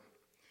court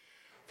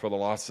for the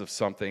loss of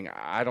something,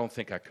 I don't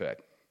think I could.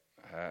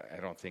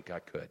 I don't think I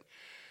could.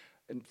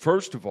 And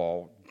first of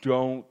all,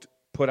 don't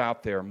put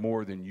out there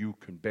more than you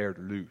can bear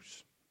to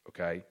lose,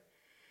 okay?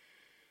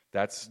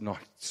 That's not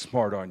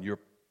smart on your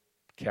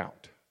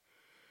count.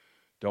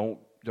 Don't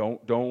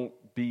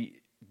be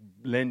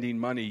lending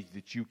money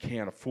that you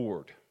can't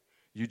afford.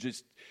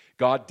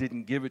 God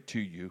didn't give it to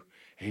you,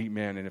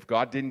 amen. And if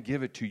God didn't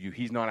give it to you,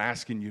 He's not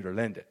asking you to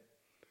lend it.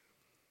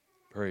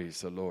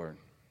 Praise the Lord.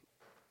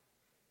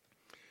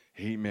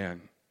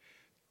 Amen.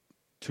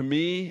 To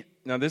me,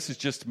 now this is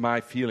just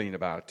my feeling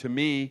about it. To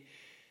me,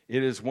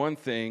 it is one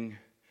thing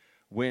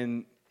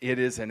when it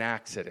is an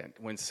accident,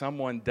 when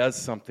someone does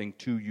something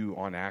to you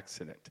on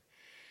accident,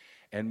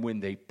 and when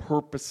they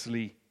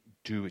purposely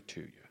do it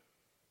to you.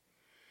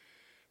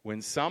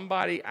 When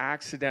somebody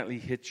accidentally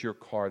hits your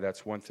car,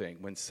 that's one thing.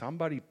 When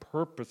somebody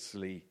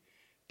purposely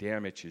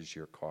damages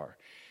your car.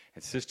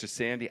 And Sister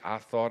Sandy, I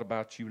thought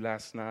about you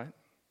last night.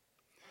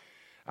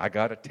 I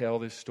got to tell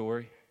this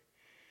story.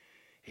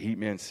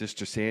 Amen.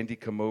 Sister Sandy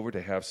come over to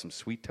have some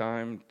sweet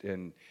time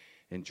and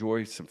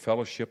enjoy some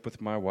fellowship with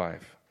my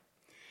wife.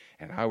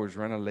 And I was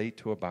running late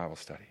to a Bible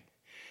study.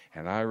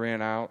 And I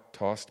ran out,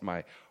 tossed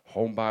my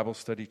home Bible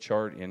study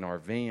chart in our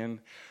van,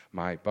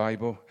 my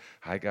Bible.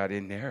 I got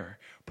in there,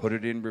 put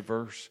it in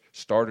reverse,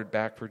 started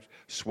backwards,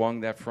 swung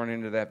that front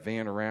end of that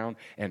van around,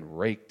 and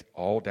raked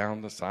all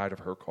down the side of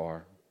her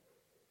car.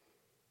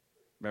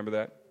 Remember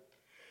that?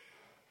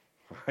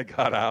 I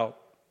got out.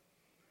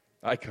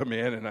 I come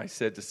in and I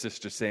said to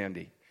Sister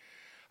Sandy,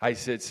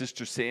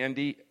 Sister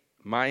Sandy,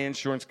 my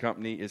insurance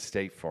company is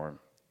State Farm.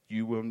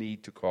 You will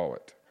need to call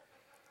it.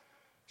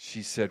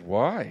 She said,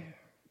 why?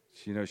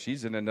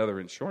 She's in another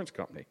insurance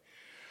company.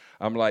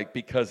 I'm like,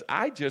 because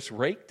I just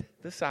raked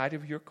the side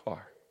of your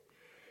car.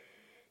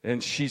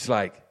 And she's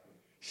like,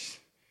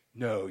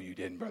 no, you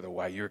didn't, Brother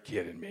White. You're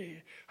kidding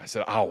me. I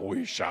said, I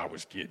wish I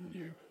was kidding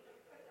you.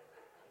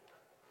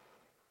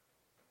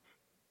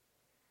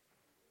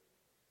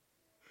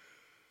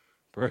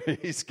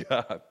 Praise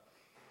God.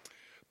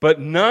 But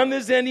none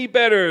is any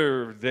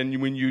better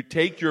than when you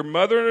take your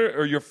mother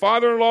or your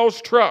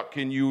father-in-law's truck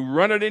and you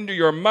run it into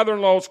your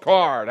mother-in-law's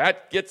car.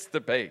 That gets the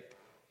bait.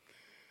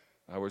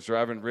 I was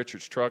driving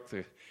Richard's truck.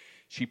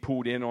 She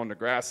pulled in on the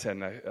grass,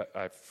 and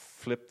I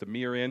flipped the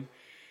mirror in,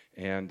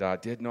 and I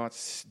did not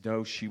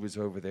know she was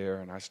over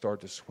there. And I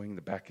started to swing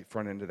the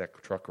front end of that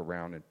truck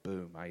around, and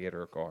boom, I hit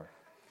her car.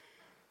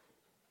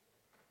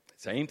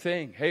 Same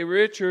thing. Hey,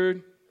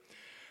 Richard,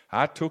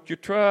 I took your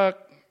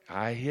truck.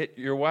 I hit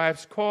your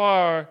wife's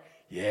car.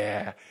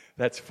 Yeah,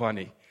 that's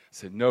funny. I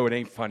said, no, it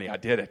ain't funny. I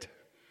did it.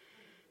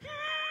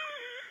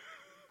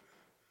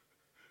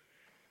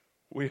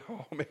 We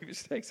all make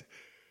mistakes.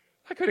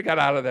 I could have got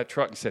out of that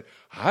truck and said,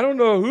 I don't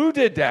know who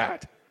did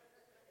that.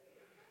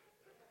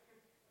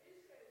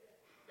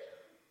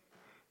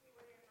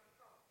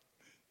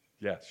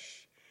 Yes.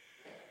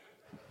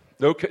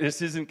 No,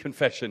 this isn't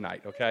confession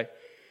night, okay?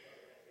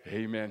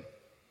 Amen.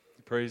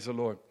 Praise the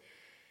Lord.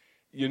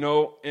 You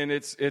know, and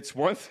it's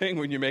one thing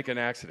when you make an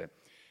accident,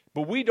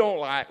 but we don't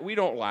like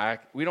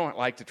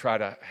to try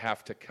to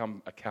have to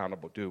come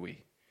accountable, do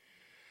we?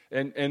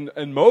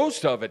 And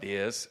most of it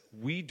is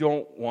we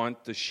don't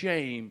want the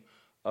shame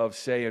of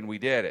saying we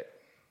did it,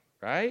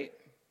 right?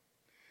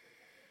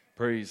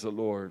 Praise the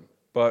Lord.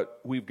 But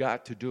we've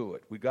got to do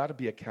it. We've got to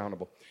be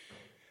accountable.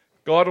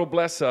 God will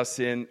bless us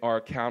in our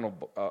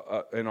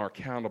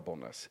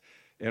accountableness,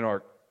 in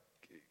our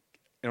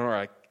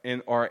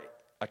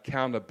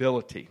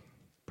accountability.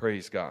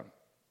 Praise God.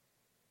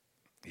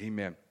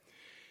 Amen.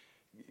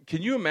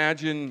 Can you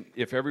imagine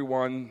if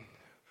everyone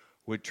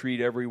would treat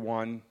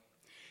everyone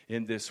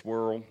in this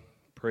world,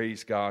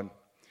 praise God,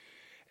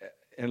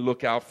 and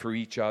look out for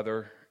each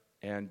other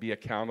and be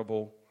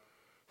accountable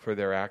for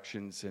their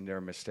actions and their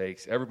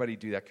mistakes? Everybody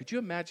do that. Could you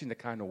imagine the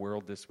kind of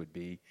world this would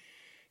be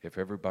if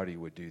everybody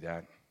would do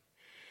that?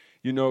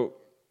 You know,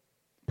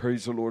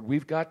 praise the Lord,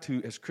 we've got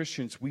to, as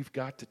Christians, we've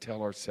got to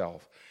tell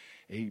ourselves,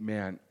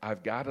 amen,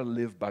 I've got to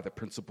live by the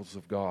principles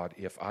of God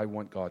if I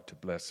want God to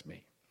bless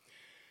me.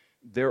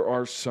 There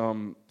are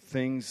some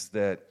things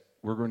that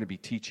we're going to be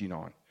teaching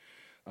on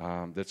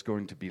that's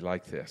going to be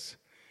like this.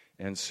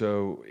 And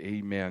so,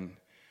 amen,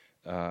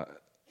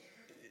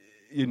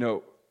 you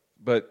know,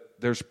 but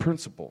there's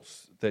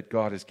principles that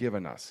God has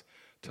given us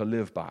to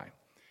live by.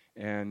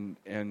 And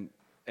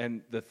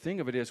the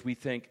thing of it is we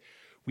think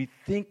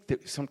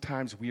that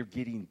sometimes we're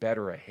getting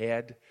better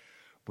ahead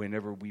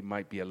whenever we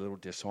might be a little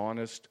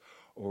dishonest,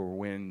 or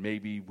when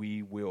maybe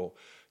we will,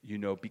 you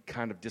know, be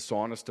kind of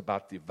dishonest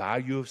about the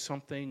value of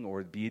something,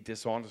 or be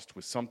dishonest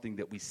with something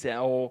that we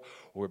sell,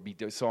 or be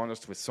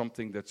dishonest with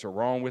something that's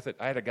wrong with it.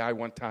 I had a guy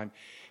one time,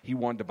 he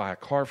wanted to buy a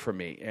car from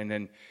me, and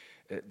then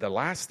the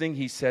last thing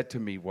he said to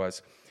me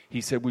was,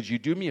 he said, would you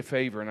do me a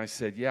favor? And I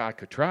said, yeah, I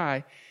could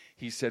try.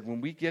 He said,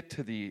 when we get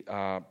to the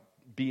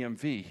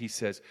BMV, he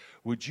says,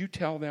 would you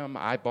tell them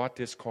I bought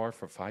this car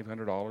for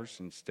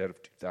 $500 instead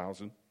of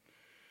 $2,000?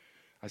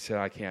 I said,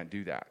 I can't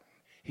do that.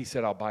 He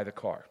said, I'll buy the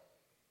car.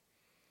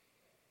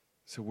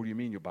 So what do you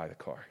mean you'll buy the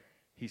car?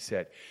 He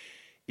said,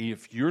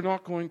 if you're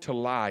not going to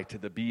lie to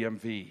the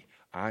BMV,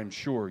 I'm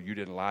sure you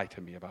didn't lie to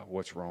me about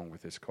what's wrong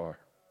with this car.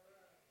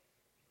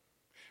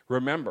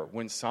 Remember,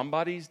 when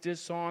somebody's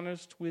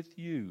dishonest with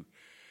you,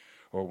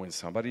 or when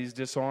somebody's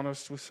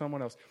dishonest with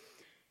someone else.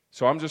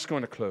 So I'm just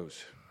going to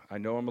close. I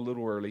know I'm a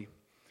little early.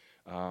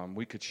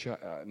 We could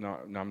no,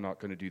 I'm not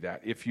going to do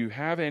that. If you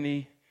have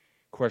any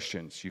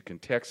questions, you can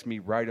text me,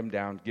 write them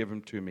down, give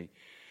them to me.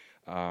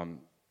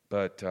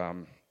 But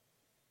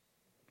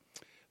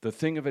the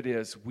thing of it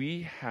is,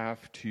 we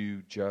have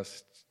to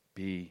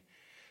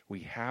we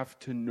have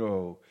to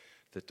know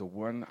that the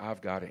one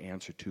I've got to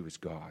answer to is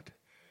God.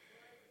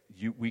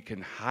 We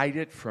can hide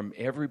it from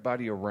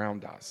everybody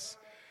around us,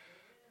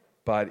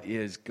 but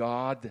is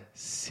God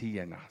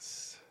seeing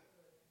us?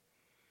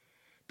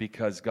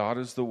 Because God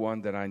is the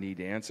one that I need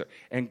to answer.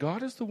 And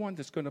God is the one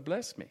that's going to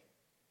bless me.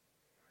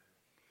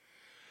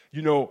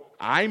 You know,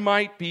 I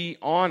might be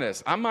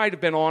honest. I might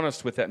have been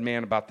honest with that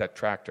man about that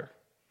tractor.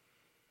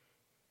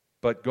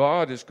 But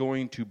God is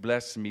going to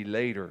bless me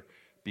later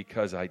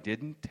because I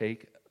didn't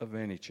take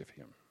advantage of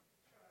him.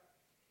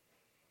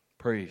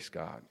 Praise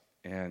God.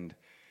 And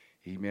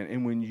amen.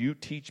 And when you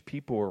teach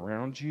people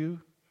around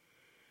you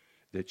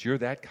that you're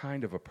that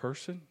kind of a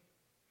person,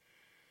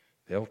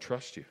 they'll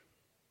trust you.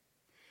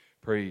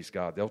 Praise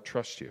God. They'll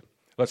trust you.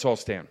 Let's all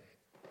stand.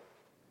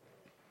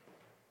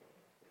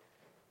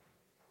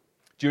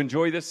 Did you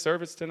enjoy this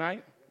service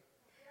tonight?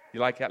 You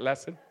like that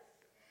lesson?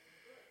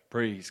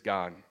 Praise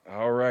God.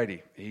 All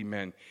righty.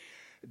 Amen.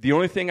 The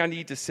only thing I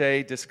need to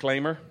say,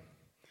 disclaimer,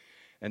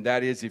 and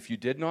that is, if you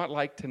did not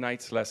like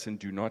tonight's lesson,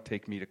 do not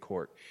take me to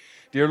court.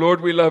 Dear Lord,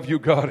 we love you,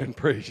 God, and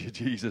praise you,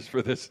 Jesus,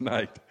 for this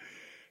night.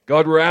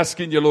 God, we're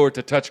asking you, Lord,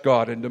 to touch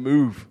God and to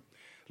move.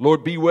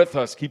 Lord, be with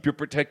us. Keep your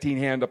protecting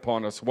hand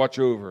upon us. Watch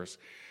over us.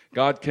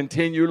 God,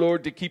 continue,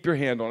 Lord, to keep your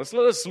hand on us.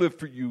 Let us live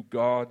for you,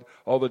 God,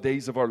 all the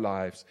days of our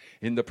lives.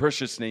 In the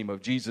precious name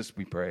of Jesus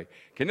we pray.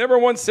 Can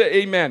everyone say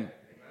amen?